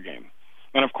soccer game.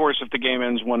 And of course, if the game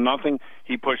ends 1-0,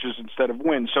 he pushes instead of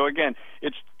wins. So again,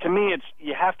 to me,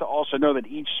 you have to also know that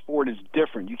each sport is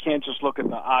different. You can't just look at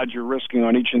the odds you're risking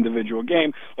on each individual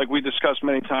game. Like we discussed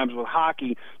many times with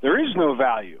hockey, there is no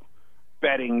value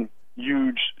betting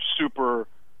huge super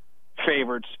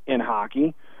favorites in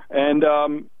hockey. And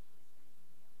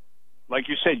like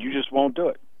you said, you just won't do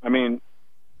it. I mean,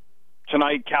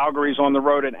 tonight Calgary's on the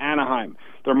road at Anaheim.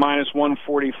 They're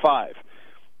 -145.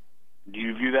 Do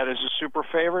you view that as a super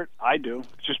favorite? I do,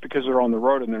 just because they're on the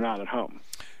road and they're not at home.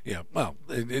 Yeah, well,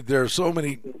 there are so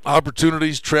many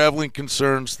opportunities, traveling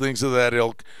concerns, things of that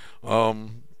ilk.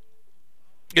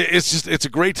 It's a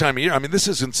great time of year. I mean, this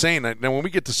is insane. Now, when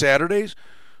we get to Saturdays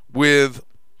with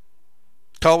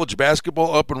college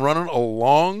basketball up and running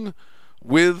along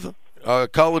with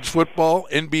college football,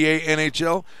 NBA,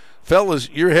 NHL, fellas,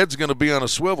 your head's going to be on a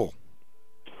swivel.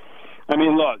 I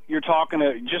mean, look, you're talking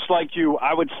to, just like you,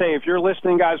 I would say if you're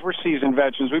listening, guys, we're seasoned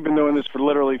veterans. We've been doing this for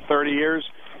literally 30 years.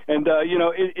 And,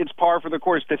 it's par for the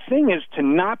course. The thing is to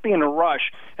not be in a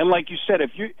rush. And like you said,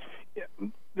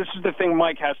 this is the thing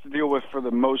Mike has to deal with for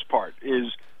the most part,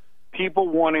 is people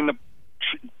wanting to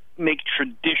make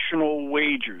traditional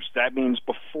wagers. That means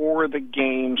before the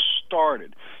game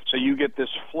started. So you get this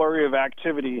flurry of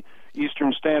activity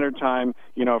Eastern Standard Time,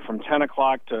 from 10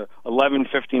 o'clock to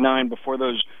 11:59 before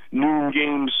those noon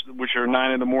games, which are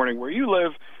 9 in the morning where you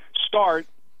live, start.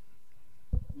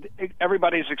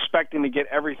 Everybody's expecting to get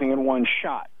everything in one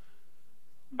shot.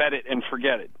 Bet it and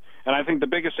forget it. And I think the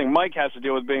biggest thing Mike has to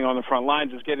deal with being on the front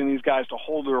lines is getting these guys to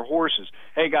hold their horses.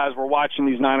 Hey, guys, we're watching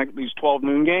these 12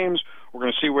 noon games. We're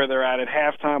going to see where they're at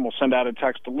halftime. We'll send out a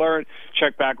text alert.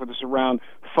 Check back with us around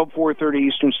 4:30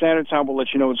 Eastern Standard Time. We'll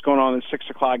let you know what's going on in 6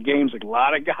 o'clock games. Like a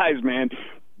lot of guys, man,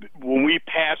 when we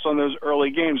pass on those early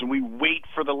games and we wait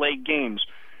for the late games,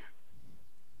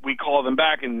 we call them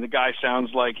back, and the guy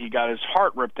sounds like he got his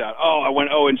heart ripped out. Oh, I went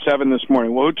 0-7 this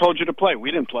morning. Well, who told you to play? We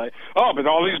didn't play. Oh, but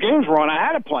all these games were on. I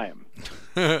had to play them.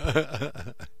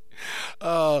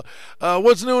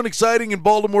 What's new and exciting in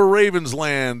Baltimore Ravens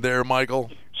land there,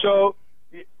 Michael? So,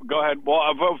 go ahead.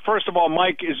 Well, first of all,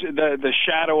 Mike is the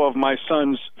shadow of my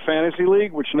son's fantasy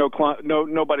league, which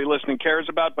nobody listening cares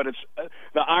about. But it's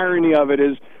the irony of it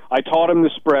is I taught him the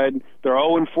spread. They're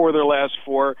 0-4 their last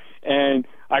 4, and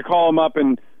I call him up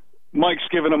and Mike's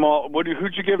giving them all.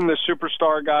 Who'd you give him the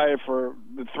superstar guy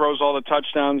that throws all the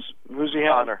touchdowns? Who's he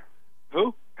have? Connor.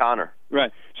 Who? Connor. Right.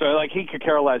 So, he could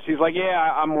care less. He's like, yeah,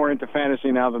 I'm more into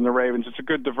fantasy now than the Ravens. It's a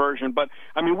good diversion. But,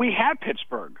 I mean, we had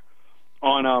Pittsburgh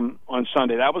on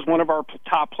Sunday. That was one of our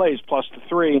top plays,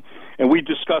 +3, and we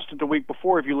discussed it the week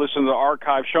before. If you listen to the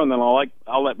archive show, and then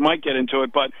I'll let Mike get into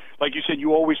it. But like you said,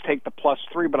 you always take the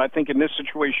 +3. But I think in this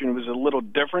situation it was a little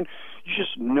different. You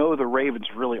just know the Ravens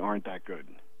really aren't that good.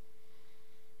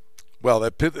 Well,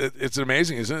 it's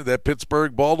amazing, isn't it? That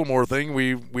Pittsburgh-Baltimore thing,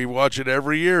 we watch it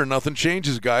every year. Nothing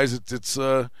changes, guys. It's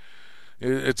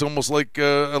almost like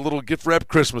a little gift-wrapped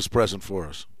Christmas present for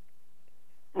us.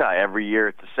 No, every year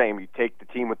it's the same. You take the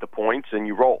team with the points and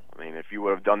you roll. I mean, if you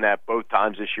would have done that both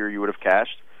times this year, you would have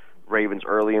cashed Ravens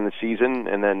early in the season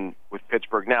and then with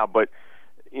Pittsburgh now. But,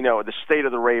 the state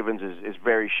of the Ravens is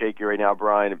very shaky right now,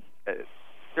 Brian.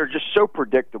 They're just so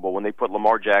predictable when they put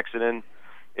Lamar Jackson in.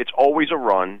 It's always a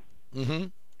run. Mm-hmm.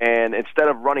 And instead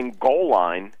of running goal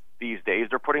line these days,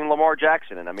 they're putting Lamar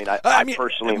Jackson in. I mean, I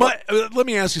personally... let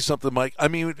me ask you something, Mike. I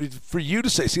mean, for you to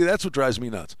say, see, that's what drives me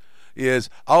nuts, is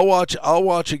I'll watch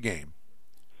a game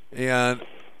and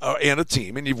a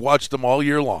team, and you've watched them all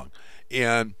year long,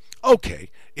 and, okay,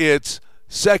 it's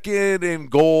 2nd and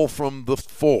goal from the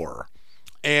 4,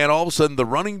 and all of a sudden the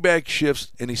running back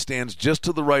shifts, and he stands just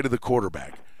to the right of the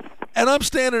quarterback. And I'm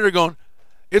standing there going,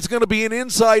 it's going to be an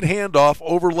inside handoff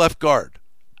over left guard.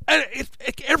 And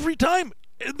every time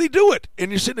they do it. And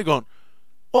you're sitting there going,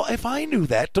 well, if I knew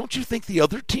that, don't you think the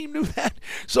other team knew that?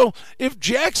 So if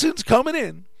Jackson's coming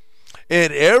in,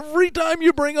 and every time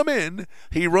you bring him in,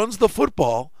 he runs the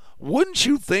football, wouldn't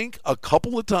you think a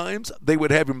couple of times they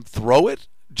would have him throw it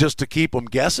just to keep him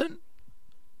guessing?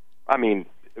 I mean,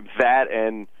 that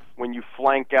and when you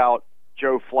flank out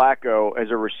Joe Flacco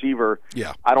as a receiver,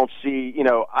 yeah. I don't see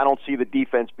the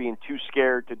defense being too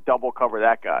scared to double cover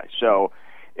that guy. So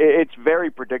it's very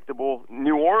predictable.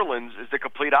 New Orleans is the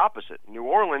complete opposite. New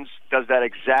Orleans does that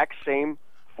exact same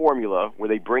formula where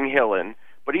they bring Hill in,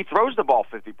 but he throws the ball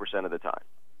 50% of the time.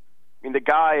 I mean, the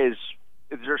guy is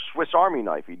their Swiss Army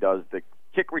knife. He does the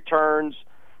kick returns.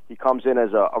 He comes in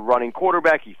as a running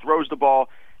quarterback. He throws the ball.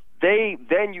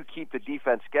 Then you keep the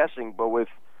defense guessing, but with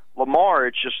Lamar,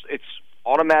 it's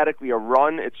automatically a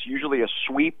run. It's usually a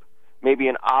sweep, maybe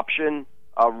an option,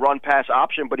 a run-pass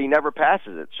option, but he never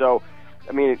passes it. So,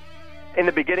 I mean, in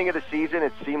the beginning of the season,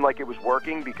 it seemed like it was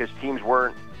working because teams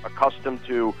weren't accustomed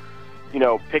to,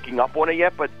 picking up on it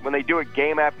yet. But when they do it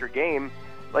game after game,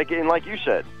 like you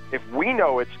said, if we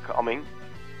know it's coming,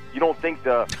 you don't think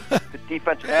the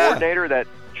defensive coordinator that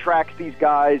tracks these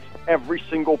guys every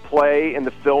single play in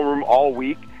the film room all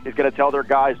week is going to tell their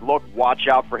guys, look, watch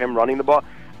out for him running the ball?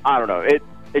 I don't know.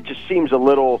 It just seems a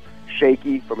little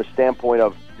shaky from a standpoint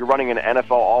of you're running an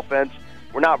NFL offense.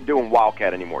 We're not doing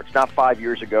Wildcat anymore. It's not 5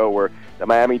 years ago where the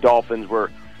Miami Dolphins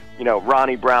were,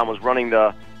 Ronnie Brown was running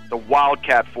the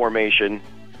Wildcat formation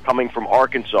coming from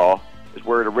Arkansas is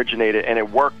where it originated, and it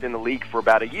worked in the league for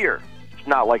about a year. It's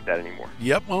not like that anymore.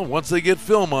 Yep, well, once they get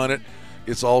film on it,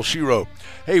 it's all she wrote.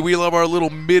 Hey, we love our little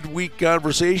midweek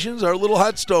conversations, our little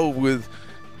hot stove with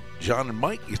John and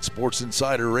Mike. It's Sports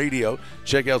Insider Radio.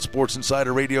 Check out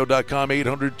sportsinsiderradio.com,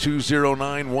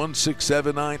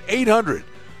 800-209-1679,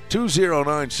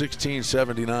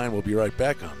 800-209-1679. We'll be right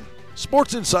back on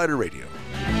Sports Insider Radio.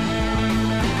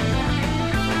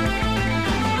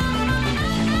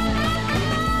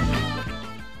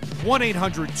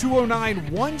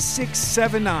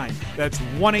 1-800-209-1679. That's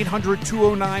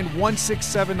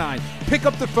 1-800-209-1679. Pick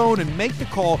up the phone and make the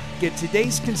call. Get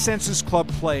today's Consensus Club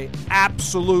play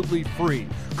absolutely free.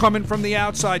 Coming from the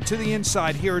outside to the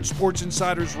inside here at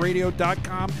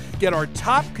SportsInsidersRadio.com. Get our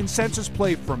top consensus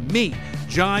play from me,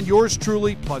 John, yours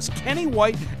truly, plus Kenny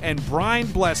White and Brian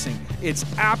Blessing. It's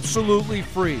absolutely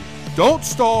free. Don't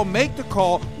stall. Make the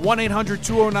call.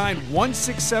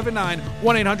 1-800-209-1679.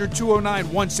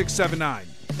 1-800-209-1679.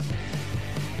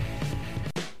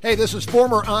 Hey, this is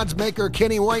former odds maker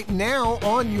Kenny White, now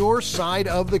on your side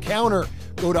of the counter.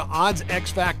 Go to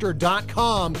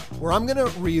oddsxfactor.com, where I'm going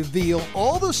to reveal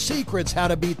all the secrets how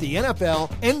to beat the NFL,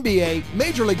 NBA,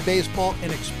 Major League Baseball,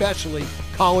 and especially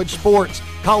college sports.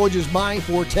 College is my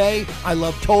forte. I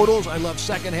love totals, I love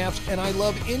second halves, and I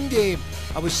love in-game.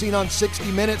 I was seen on 60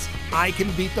 Minutes. I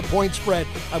can beat the point spread.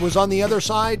 I was on the other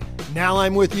side. Now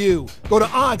I'm with you. Go to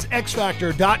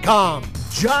oddsxfactor.com.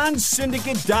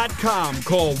 JohnSyndicate.com.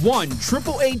 Call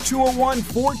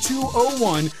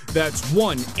 1-888-201-4201. That's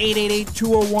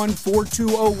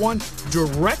 1-888-201-4201.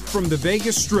 Direct from the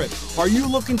Vegas Strip. Are you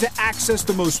looking to access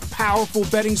the most powerful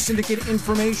betting syndicate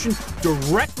information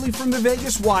directly from the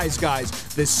Vegas Wise Guys?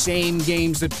 The same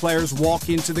games that players walk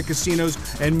into the casinos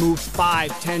and move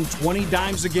 5, 10, 20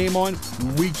 dimes a game on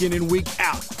week in and week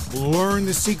out. Learn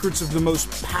the secrets of the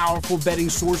most powerful betting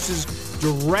sources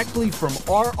directly from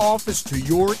our office to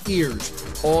your ears.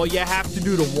 All you have to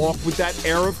do to walk with that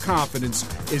air of confidence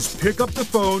is pick up the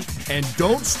phone and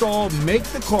don't stall. Make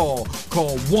the call.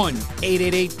 Call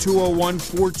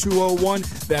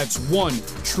 1-888-201-4201. That's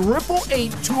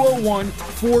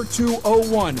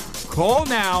 1-888-201-4201. Call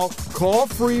now. Call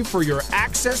free for your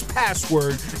access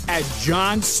password at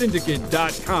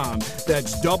johnsyndicate.com.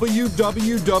 That's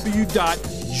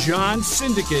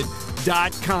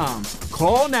www.johnsyndicate.com.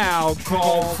 Call now.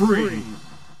 Call free.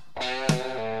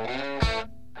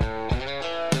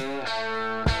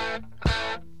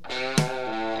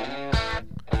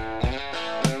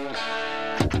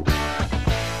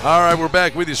 All right, we're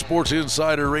back with you,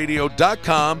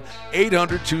 SportsInsiderRadio.com,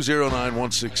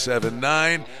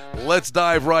 800-209-1679. Let's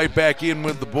dive right back in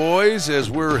with the boys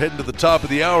as we're heading to the top of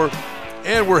the hour.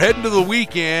 And we're heading to the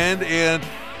weekend, and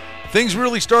things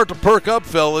really start to perk up,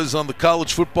 fellas, on the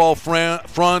college football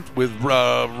front with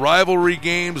rivalry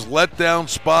games, letdown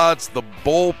spots, the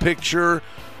bowl picture,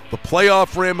 the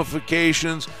playoff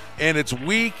ramifications, and it's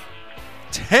week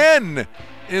 10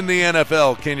 in the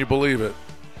NFL. Can you believe it?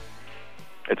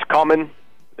 It's coming.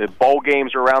 The bowl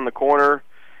games are around the corner.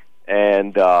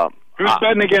 And who's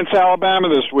betting against Alabama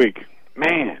this week?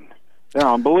 Man, they're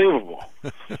unbelievable.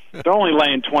 They're only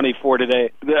laying 24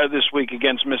 this week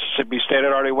against Mississippi State.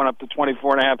 It already went up to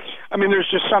 24.5. I mean,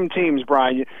 there's just some teams,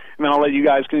 Brian, and then I'll let you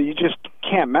guys, because you just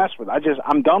can't mess with it.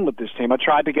 I'm done with this team. I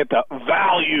tried to get the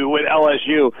value at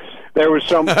LSU. There was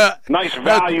some nice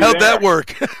value How'd that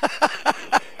work?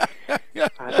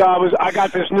 So I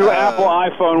got this new Apple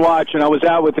iPhone watch, and I was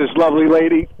out with this lovely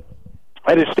lady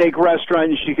at a steak restaurant,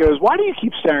 and she goes, "Why do you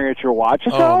keep staring at your watch?" I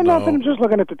said, "Oh, nothing. I'm just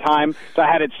looking at the time." So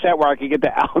I had it set where I could get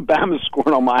the Alabama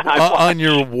score on my iPhone. On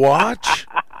your watch?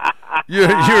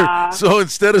 So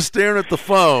instead of staring at the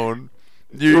phone,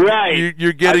 you're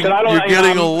getting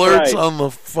alerts on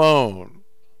the phone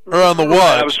or on the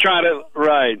watch. I was trying to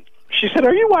She said,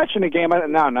 "Are you watching the game?"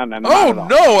 No. Oh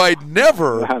no, I'd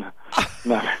never.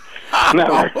 No.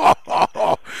 Never.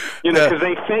 Because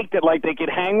they faked it like they could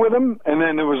hang with them, and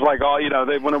then it was like,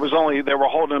 when it was only they were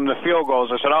holding them to field goals.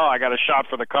 I said, I got a shot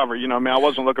for the cover. I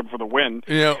wasn't looking for the win.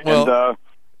 Yeah, well,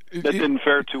 and that didn't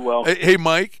fare too well. Hey,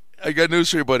 Mike, I got news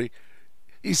for you, buddy.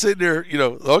 He's sitting there,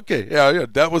 okay, yeah,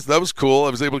 that was cool. I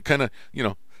was able to kind of,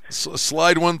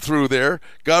 slide one through there,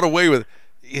 got away with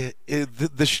it.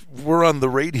 We're on the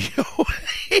radio.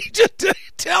 He just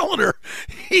telling her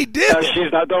he did. No,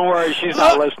 she's not. Don't worry, she's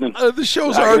not listening. The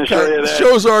show's archived. The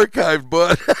show's archived,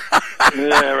 bud.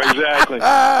 Yeah, exactly.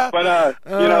 But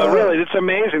really, it's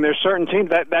amazing. There's certain teams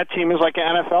that team is like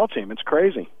an NFL team. It's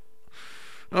crazy.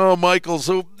 Oh, Michael,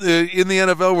 so in the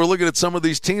NFL, we're looking at some of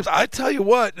these teams. I tell you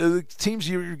what, the teams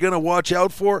you're going to watch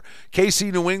out for,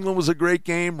 KC New England was a great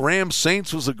game. Rams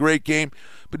Saints was a great game.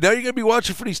 But now you're going to be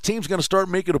watching for these teams going to start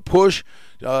making a push,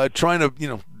 trying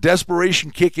to,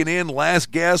 desperation kicking in,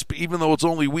 last gasp, even though it's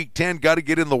only week 10, got to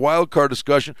get in the wild card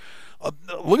discussion.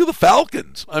 Look at the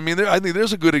Falcons. I mean, I think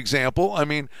there's a good example. I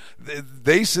mean,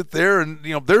 they sit there and,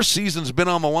 their season's been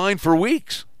on the line for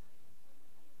weeks.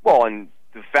 Well, and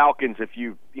the Falcons, if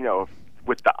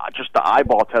with just the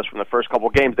eyeball test from the first couple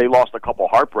of games, they lost a couple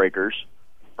heartbreakers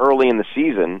early in the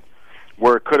season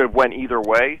where it could have went either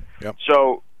way. Yep.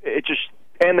 So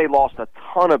and they lost a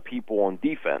ton of people on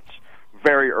defense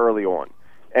very early on.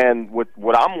 And what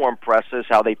I'm more impressed is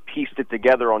how they pieced it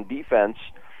together on defense.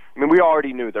 I mean, we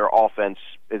already knew their offense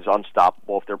is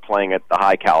unstoppable if they're playing at the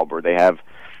high caliber. They have,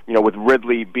 with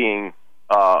Ridley being,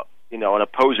 an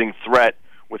opposing threat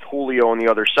with Julio on the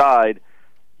other side,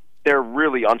 they're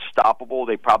really unstoppable.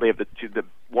 They probably have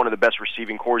one of the best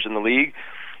receiving corps in the league.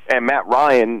 And Matt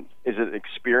Ryan is an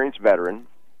experienced veteran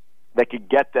that could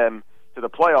get them to the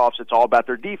playoffs. It's all about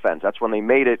their defense. That's when they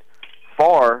made it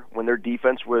far, when their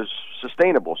defense was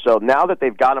sustainable. So now that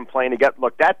they've got them playing together,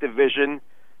 look, that division,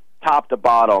 top to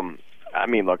bottom, I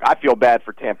mean, look, I feel bad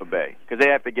for Tampa Bay because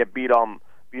they have to get beat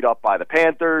up by the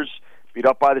Panthers, beat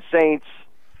up by the Saints,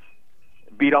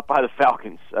 beat up by the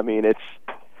Falcons. I mean,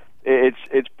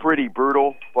 it's pretty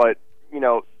brutal, but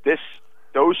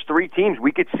those three teams,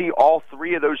 we could see all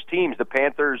three of those teams, the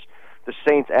Panthers, the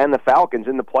Saints, and the Falcons,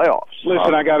 in the playoffs.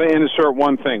 Listen, I got to insert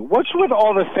one thing. What's with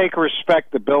all the fake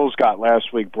respect the Bills got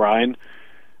last week, Brian?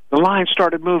 The line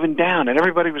started moving down, and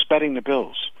everybody was betting the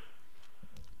Bills.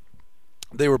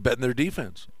 They were betting their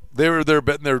defense. They were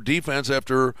betting their defense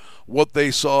after what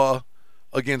they saw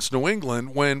against New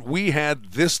England. When we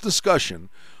had this discussion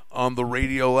on the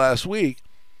radio last week,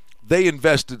 they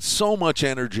invested so much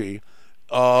energy.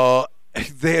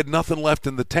 They had nothing left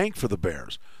in the tank for the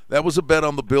Bears. That was a bet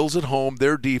on the Bills at home,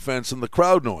 their defense, and the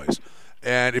crowd noise.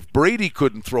 And if Brady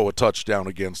couldn't throw a touchdown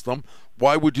against them,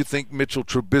 why would you think Mitchell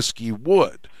Trubisky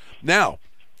would? Now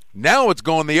it's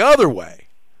going the other way.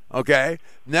 Okay?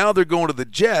 Now they're going to the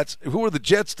Jets. Who are the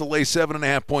Jets to lay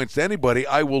 7.5 points to anybody?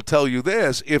 I will tell you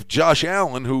this. If Josh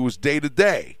Allen, who's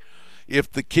day-to-day, if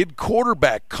the kid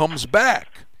quarterback comes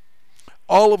back,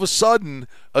 all of a sudden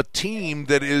a team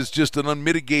that is just an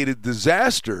unmitigated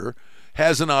disaster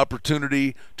has an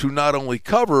opportunity to not only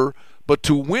cover but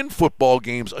to win football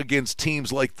games against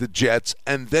teams like the Jets,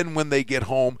 and then when they get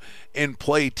home and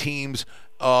play teams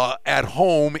at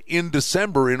home in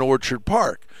December in Orchard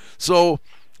Park. So,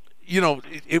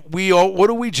 what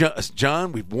do we,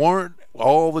 John? We've warned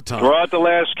all the time. Throw out the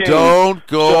last game. Don't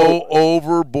go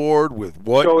overboard with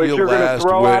what you last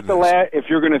witnessed. If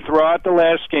you're going to throw out the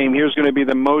last game, here's going to be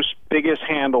the biggest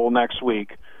handle next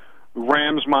week.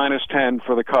 Rams -10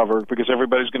 for the cover because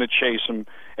everybody's going to chase them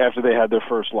after they had their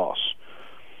first loss.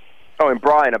 Oh, and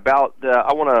Brian,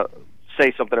 I want to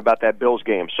say something about that Bills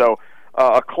game. So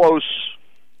a close,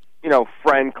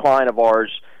 friend, client of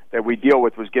ours that we deal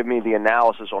with was giving me the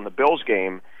analysis on the Bills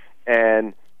game,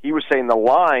 and he was saying the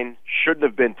line shouldn't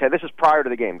have been 10. This is prior to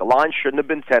the game. The line shouldn't have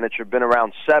been 10. It should have been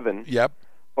around 7. Yep.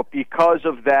 But because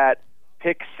of that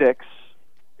pick 6,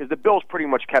 because the Bills pretty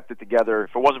much kept it together.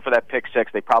 If it wasn't for that pick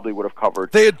 6, they probably would have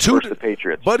covered. They had the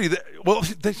Patriots. Buddy,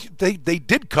 they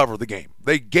did cover the game.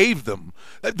 They gave them.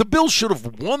 The Bills should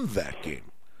have won that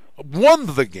game. Won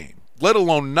the game, let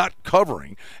alone not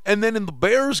covering. And then in the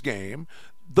Bears game,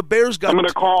 the Bears got... I'm going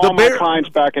to call all my clients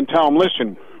back and tell them,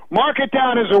 listen, mark it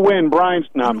down as a win, Brian.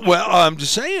 No, I'm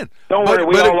just saying. Don't worry,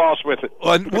 we all lost with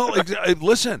it.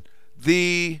 Listen,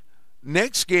 the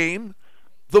next game,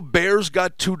 the Bears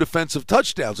got 2 defensive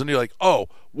touchdowns. And you're like, oh,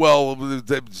 well,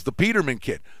 it's the Peterman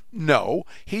kid. No,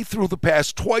 he threw the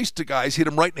pass twice to guys, hit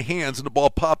him right in the hands, and the ball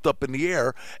popped up in the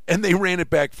air, and they ran it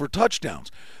back for touchdowns.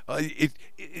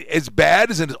 As bad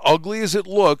as and as ugly as it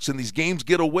looks, and these games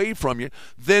get away from you,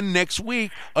 then next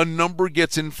week a number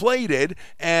gets inflated,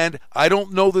 and I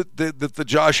don't know that the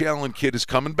Josh Allen kid is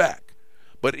coming back.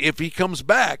 But if he comes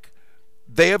back,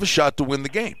 they have a shot to win the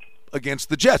game against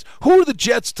the Jets. Who are the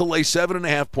Jets to lay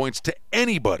 7.5 points to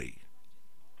anybody?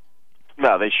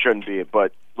 No, they shouldn't be.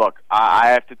 But look, I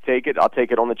have to take it. I'll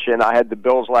take it on the chin. I had the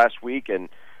Bills last week, and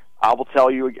I will tell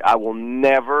you, I will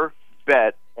never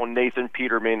bet on Nathan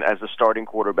Peterman as the starting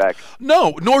quarterback.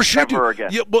 No, nor should ever you. Again.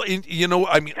 Yeah, well,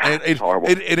 I mean, it's horrible.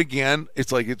 And again,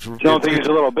 it's like it's. You don't think he's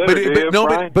a little bitter, do you,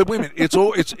 Brian? But wait a minute, it's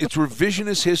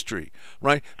revisionist history,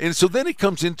 right? And so then it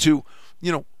comes into,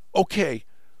 okay.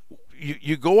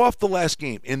 You go off the last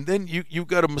game, and then you've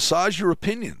got to massage your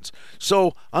opinions.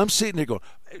 So I'm sitting there going,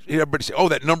 everybody say, oh,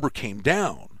 that number came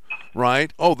down.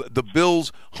 right? Oh, the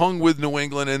Bills hung with New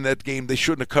England in that game. They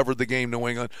shouldn't have covered the game, New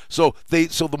England. So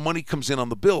the money comes in on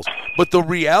the Bills. But the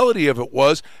reality of it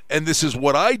was, and this is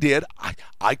what I did,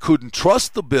 I couldn't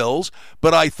trust the Bills,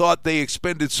 but I thought they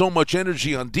expended so much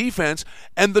energy on defense,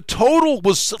 and the total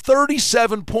was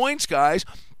 37 points, guys.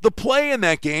 The play in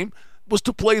that game was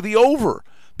to play the over,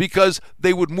 because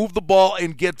they would move the ball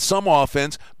and get some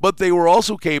offense, but they were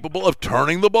also capable of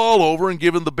turning the ball over and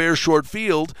giving the Bears short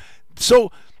field.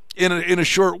 So in a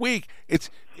short week,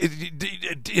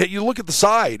 you look at the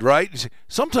side, right?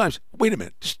 Sometimes, wait a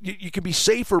minute, you can be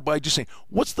safer by just saying,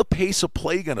 what's the pace of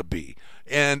play going to be?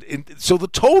 And so the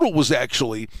total was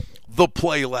actually the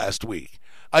play last week.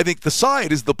 I think the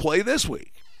side is the play this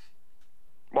week.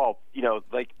 Well,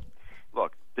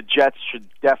 look, the Jets should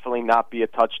definitely not be a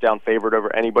touchdown favorite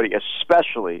over anybody,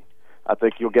 especially, I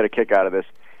think you'll get a kick out of this,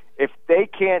 if they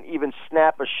can't even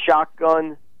snap a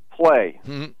shotgun play.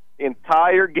 The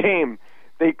entire game,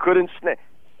 they couldn't snap.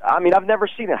 I mean, I've never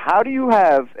seen it. How do you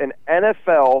have an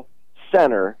NFL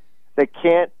center that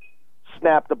can't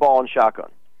snap the ball in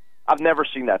shotgun? I've never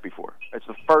seen that before. It's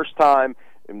the first time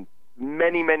in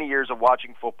many, many years of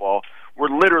watching football where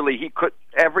literally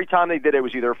every time they did it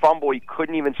was either a fumble, he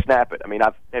couldn't even snap it. I mean,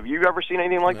 have you ever seen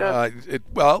anything like that?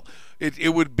 It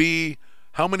would be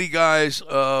how many guys,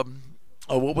 what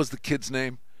was the kid's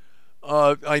name?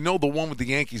 I know the one with the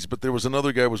Yankees, but there was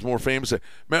another guy who was more famous.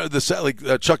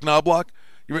 Remember Chuck Knobloch?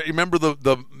 You remember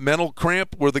the mental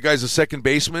cramp where the guy's a second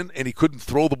baseman and he couldn't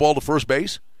throw the ball to first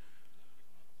base?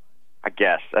 I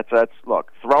guess that's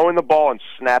look, throwing the ball and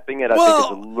snapping it. I think is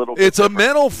a little bit it's different. A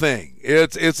mental thing.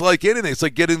 It's like anything. It's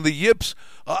like getting the yips.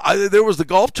 There was the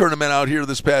golf tournament out here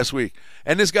this past week,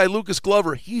 and this guy Lucas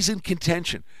Glover, he's in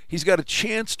contention. He's got a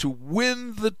chance to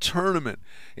win the tournament,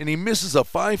 and he misses a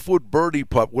 5-foot birdie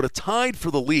putt, would have tied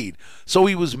for the lead. So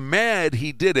he was mad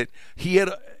he did it. He had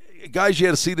guys, you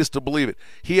had to see this to believe it.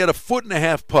 He had a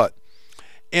 1.5-foot putt,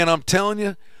 and I'm telling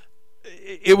you,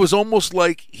 it was almost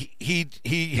like he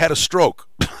had a stroke.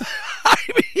 I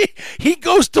mean, he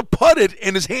goes to putt it,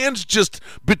 and his hands just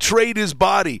betrayed his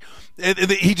body, and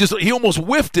he almost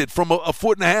whiffed it from a 1.5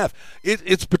 foot.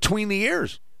 It's between the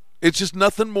ears. It's just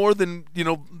nothing more than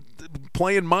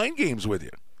playing mind games with you.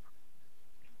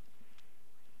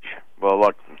 Well,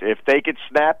 look, if they could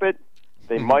snap it,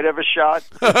 they might have a shot.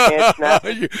 They can't snap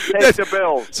it. Take the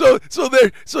Bills.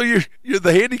 So you're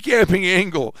the handicapping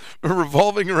angle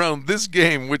revolving around this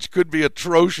game, which could be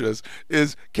atrocious,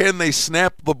 is can they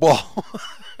snap the ball?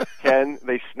 Can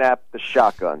they snap the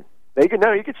shotgun? He could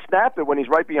snap it when he's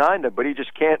right behind him, but he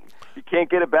just can't. He can't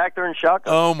get it back there in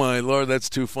shotgun. Oh my Lord, that's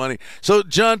too funny. So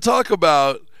John, talk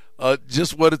about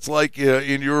just what it's like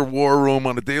in your war room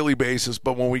on a daily basis,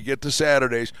 but when we get to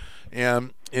Saturdays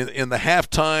and in the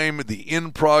halftime, the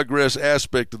in-progress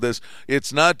aspect of this,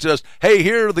 it's not just, hey,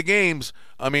 here are the games.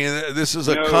 I mean, this is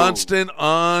a constant,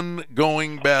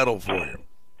 ongoing battle for you.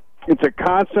 It's a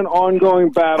constant,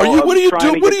 ongoing battle. What are you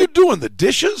doing? What are you doing? The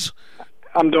dishes?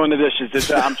 I'm doing the dishes.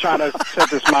 I'm trying to set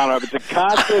this mount up. It's a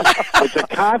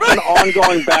constant,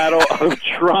 ongoing battle of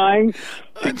trying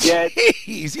to get.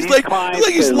 He's like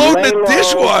he's loading a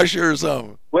dishwasher or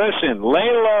something. Listen, lay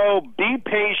low, be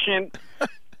patient.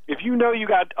 If you know you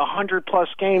got 100+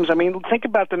 games, I mean, think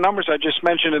about the numbers I just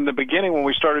mentioned in the beginning when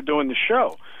we started doing the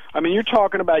show. I mean, you're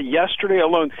talking about yesterday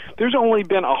alone. There's only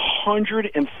been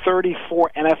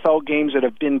 134 NFL games that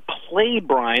have been played,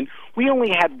 Brian. We only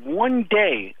had one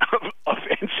day of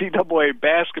NCAA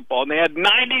basketball, and they had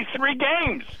 93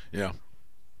 games. Yeah.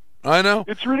 I know.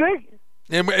 It's ridiculous.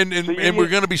 And we're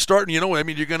going to be starting, you're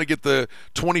going to get the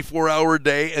 24-hour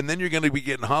day, and then you're going to be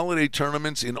getting holiday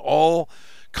tournaments in all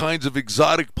kinds of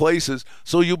exotic places,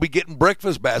 so you'll be getting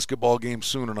breakfast basketball games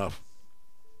soon enough.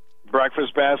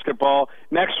 Breakfast basketball.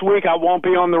 Next week I won't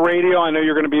be on the radio. I know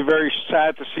you're going to be very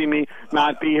sad to see me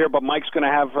not be here, but Mike's going to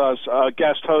have a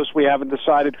guest host. We haven't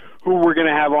decided who we're going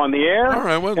to have on the air. All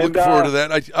right, well, look forward to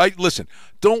that. I listen,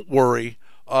 don't worry.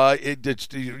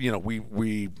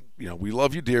 We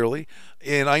love you dearly,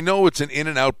 and I know it's an in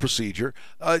and out procedure.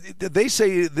 They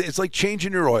say it's like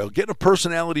changing your oil. Getting a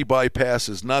personality bypass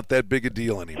is not that big a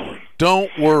deal anymore.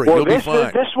 Don't worry, you'll be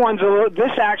fine.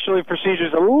 This actually procedure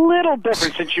is a little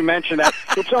different since you mentioned that.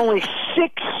 It's only 6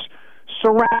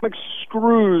 ceramic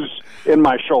screws in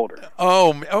my shoulder.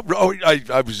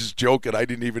 I was just joking. I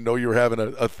didn't even know you were having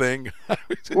a thing.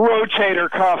 Rotator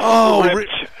cuff.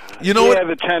 Ripped. You know what?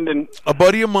 The tendon. A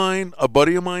buddy of mine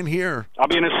here. I'll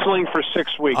be in a sling for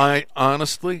 6 weeks.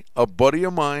 A buddy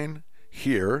of mine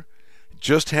here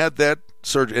just had that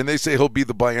surgery, and they say he'll be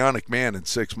the bionic man in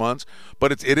 6 months.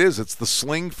 But it's the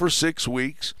sling for 6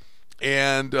 weeks,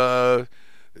 and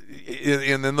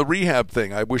and then the rehab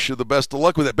thing. I wish you the best of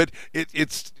luck with it. But it's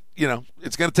it's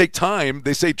going to take time.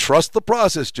 They say trust the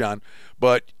process, John.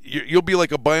 But you'll be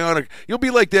like a bionic. You'll be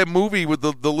like that movie with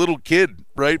the little kid,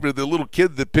 right? With the little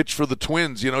kid that pitched for the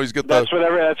Twins. He's got that's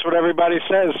what everybody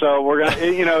says. So we're gonna.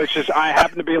 It's just I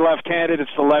happen to be left-handed.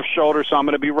 It's the left shoulder, so I'm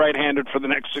going to be right-handed for the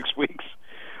next 6 weeks.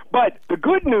 But the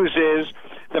good news is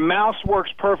the mouse works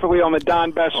perfectly on the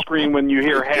Don Best screen when you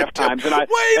hear half times. And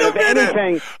if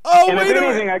anything,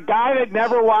 a guy that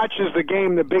never watches the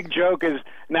game, the big joke is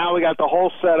now we got the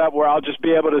whole setup where I'll just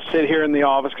be able to sit here in the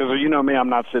office because you know me, I'm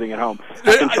not sitting at home.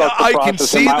 I can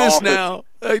see this now.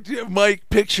 Mike,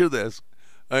 picture this.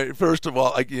 First of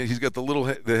all, he's got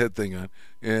the head thing on,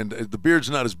 and the beard's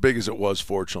not as big as it was,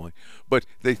 fortunately. But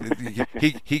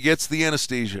he gets the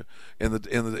anesthesia, and the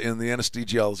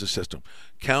anesthesiologist system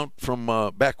count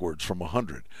from backwards from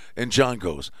 100, and John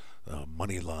goes,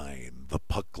 money line, the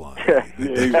puck line,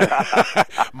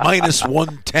 minus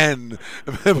 110.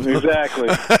 Exactly.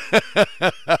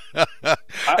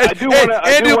 And he'll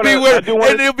be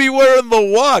wearing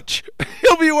the watch.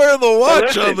 He'll be wearing the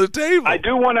watch on the table. I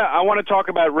want to talk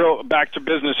about back to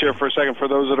business here for a second for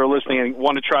those that are listening and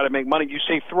want to try to make money. You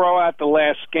say throw out the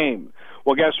last game.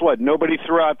 Well, guess what? Nobody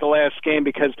threw out the last game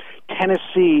because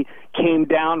Tennessee came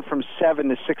down from 7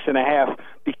 to 6.5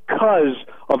 because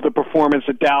of the performance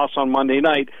at Dallas on Monday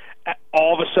night.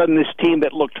 All of a sudden, this team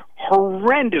that looked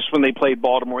horrendous when they played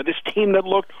Baltimore, this team that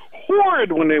looked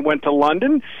horrid when they went to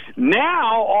London,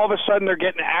 now all of a sudden they're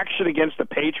getting action against the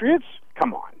Patriots?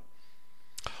 Come on.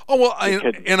 Oh, well,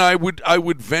 I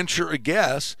would venture a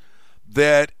guess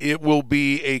that it will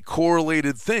be a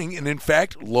correlated thing. And in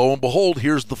fact, lo and behold,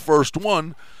 here's the first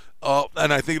one.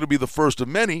 And I think it'll be the first of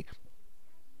many.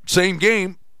 Same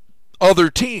game, other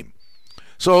team.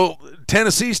 So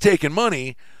Tennessee's taking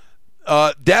money.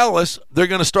 Dallas, they're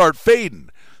going to start fading.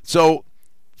 So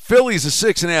Philly's a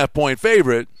 6.5-point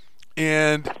favorite.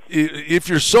 And if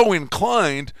you're so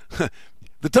inclined,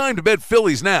 the time to bet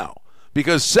Philly's now.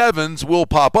 Because sevens will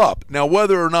pop up. Now,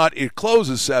 whether or not it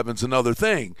closes seven's another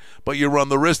thing, but you run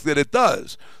the risk that it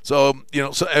does. So,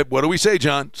 what do we say,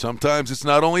 John? Sometimes it's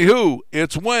not only who,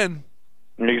 it's when.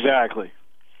 Exactly.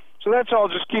 So that's all.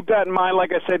 Just keep that in mind.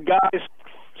 Like I said, guys,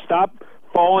 stop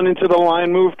falling into the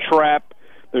line move trap.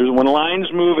 When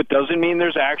lines move, it doesn't mean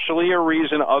there's actually a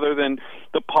reason other than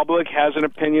the public has an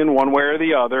opinion one way or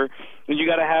the other. And you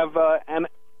got to have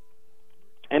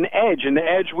an edge, and the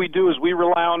edge we do is we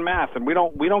rely on math, and we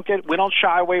don't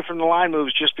shy away from the line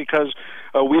moves just because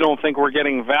we don't think we're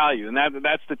getting value, and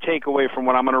that's the takeaway from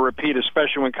what I'm going to repeat,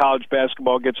 especially when college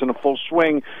basketball gets in a full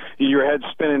swing, your head's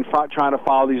spinning trying to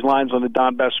follow these lines on the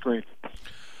Don Best screen.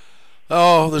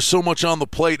 Oh, there's so much on the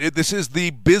plate. This is the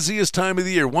busiest time of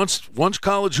the year. Once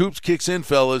college hoops kicks in,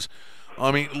 fellas,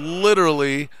 I mean,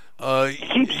 literally.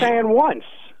 Keep saying once.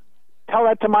 Tell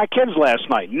that to my kids last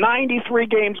night. 93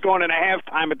 games going into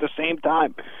halftime at the same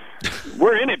time.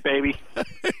 We're in it, baby.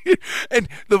 And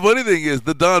the funny thing is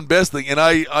the Don Best thing, and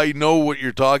I know what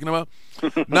you're talking about.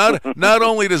 Not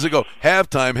only does it go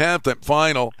halftime,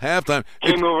 final, halftime.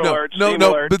 Game alert.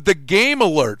 But the game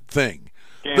alert thing.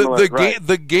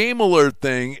 The game alert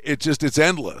thing, it's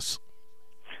endless.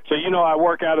 So, I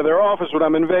work out of their office when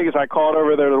I'm in Vegas. I called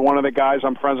over there to one of the guys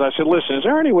I'm friends with. I said, listen, is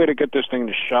there any way to get this thing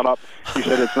to shut up? He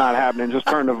said, it's not happening. Just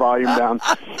turn the volume down.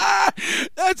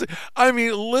 It's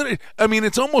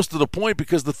almost to the point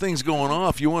because the thing's going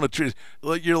off. You want to,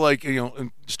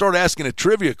 start asking it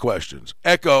trivia questions.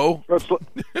 Echo.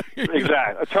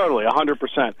 Exactly. Totally.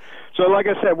 100%. So, like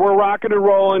I said, we're rocking and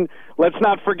rolling. Let's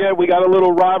not forget we got a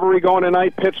little rivalry going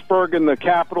tonight, Pittsburgh and the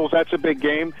Capitals. That's a big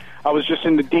game. I was just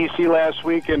in the D.C. last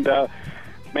week, and,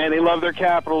 man, they love their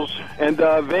Capitals. And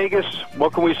Vegas,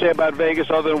 what can we say about Vegas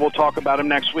other than we'll talk about them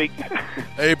next week?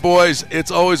 Hey, boys,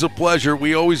 it's always a pleasure.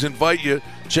 We always invite you.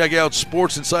 Check out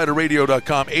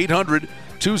SportsInsiderRadio.com,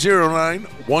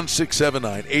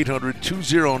 800-209-1679,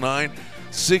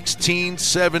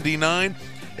 800-209-1679.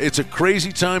 It's a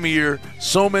crazy time of year.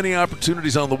 So many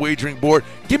opportunities on the wagering board.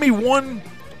 Give me one,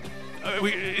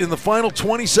 in the final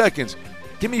 20 seconds,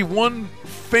 give me one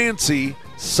fancy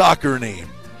soccer name.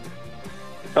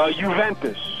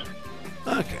 Juventus.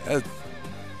 Okay.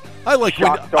 I like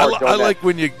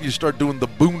when you start doing the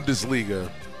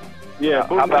Bundesliga. Yeah.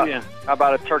 How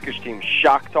about a Turkish team,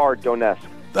 Shakhtar Donetsk?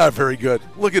 Very good.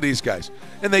 Look at these guys.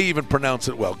 And they even pronounce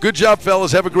it well. Good job,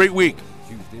 fellas. Have a great week.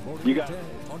 You got it.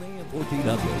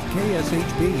 1400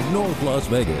 KSHP North Las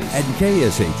Vegas and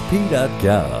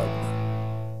KSHP.com.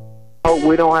 Oh,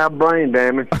 we don't have brain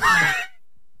damage.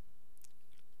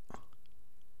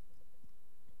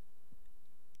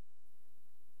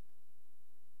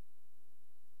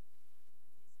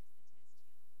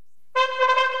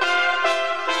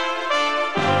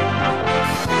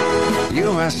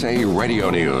 USA Radio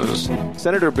News.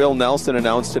 Senator Bill Nelson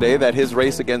announced today that his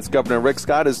race against Governor Rick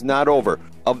Scott is not over.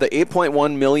 Of the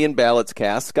 8.1 million ballots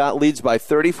cast, Scott leads by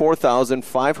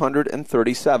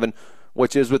 34,537,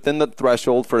 which is within the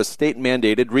threshold for a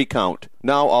state-mandated recount.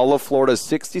 Now, all of Florida's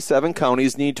 67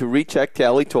 counties need to recheck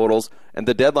tally totals, and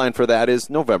the deadline for that is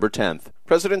November 10th.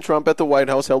 President Trump at the White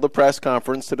House held a press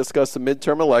conference to discuss the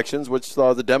midterm elections, which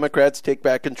saw the Democrats take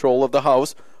back control of the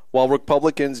House, while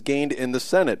Republicans gained in the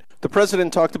Senate. The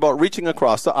president talked about reaching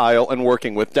across the aisle and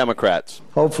working with Democrats.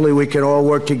 Hopefully we can all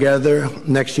work together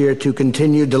next year to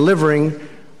continue delivering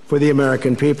for the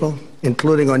American people,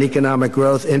 including on economic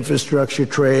growth, infrastructure,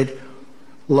 trade,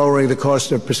 lowering the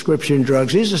cost of prescription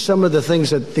drugs. These are some of the things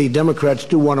that the Democrats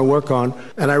do want to work on,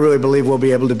 and I really believe we'll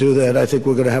be able to do that. I think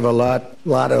we're going to have a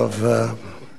lot of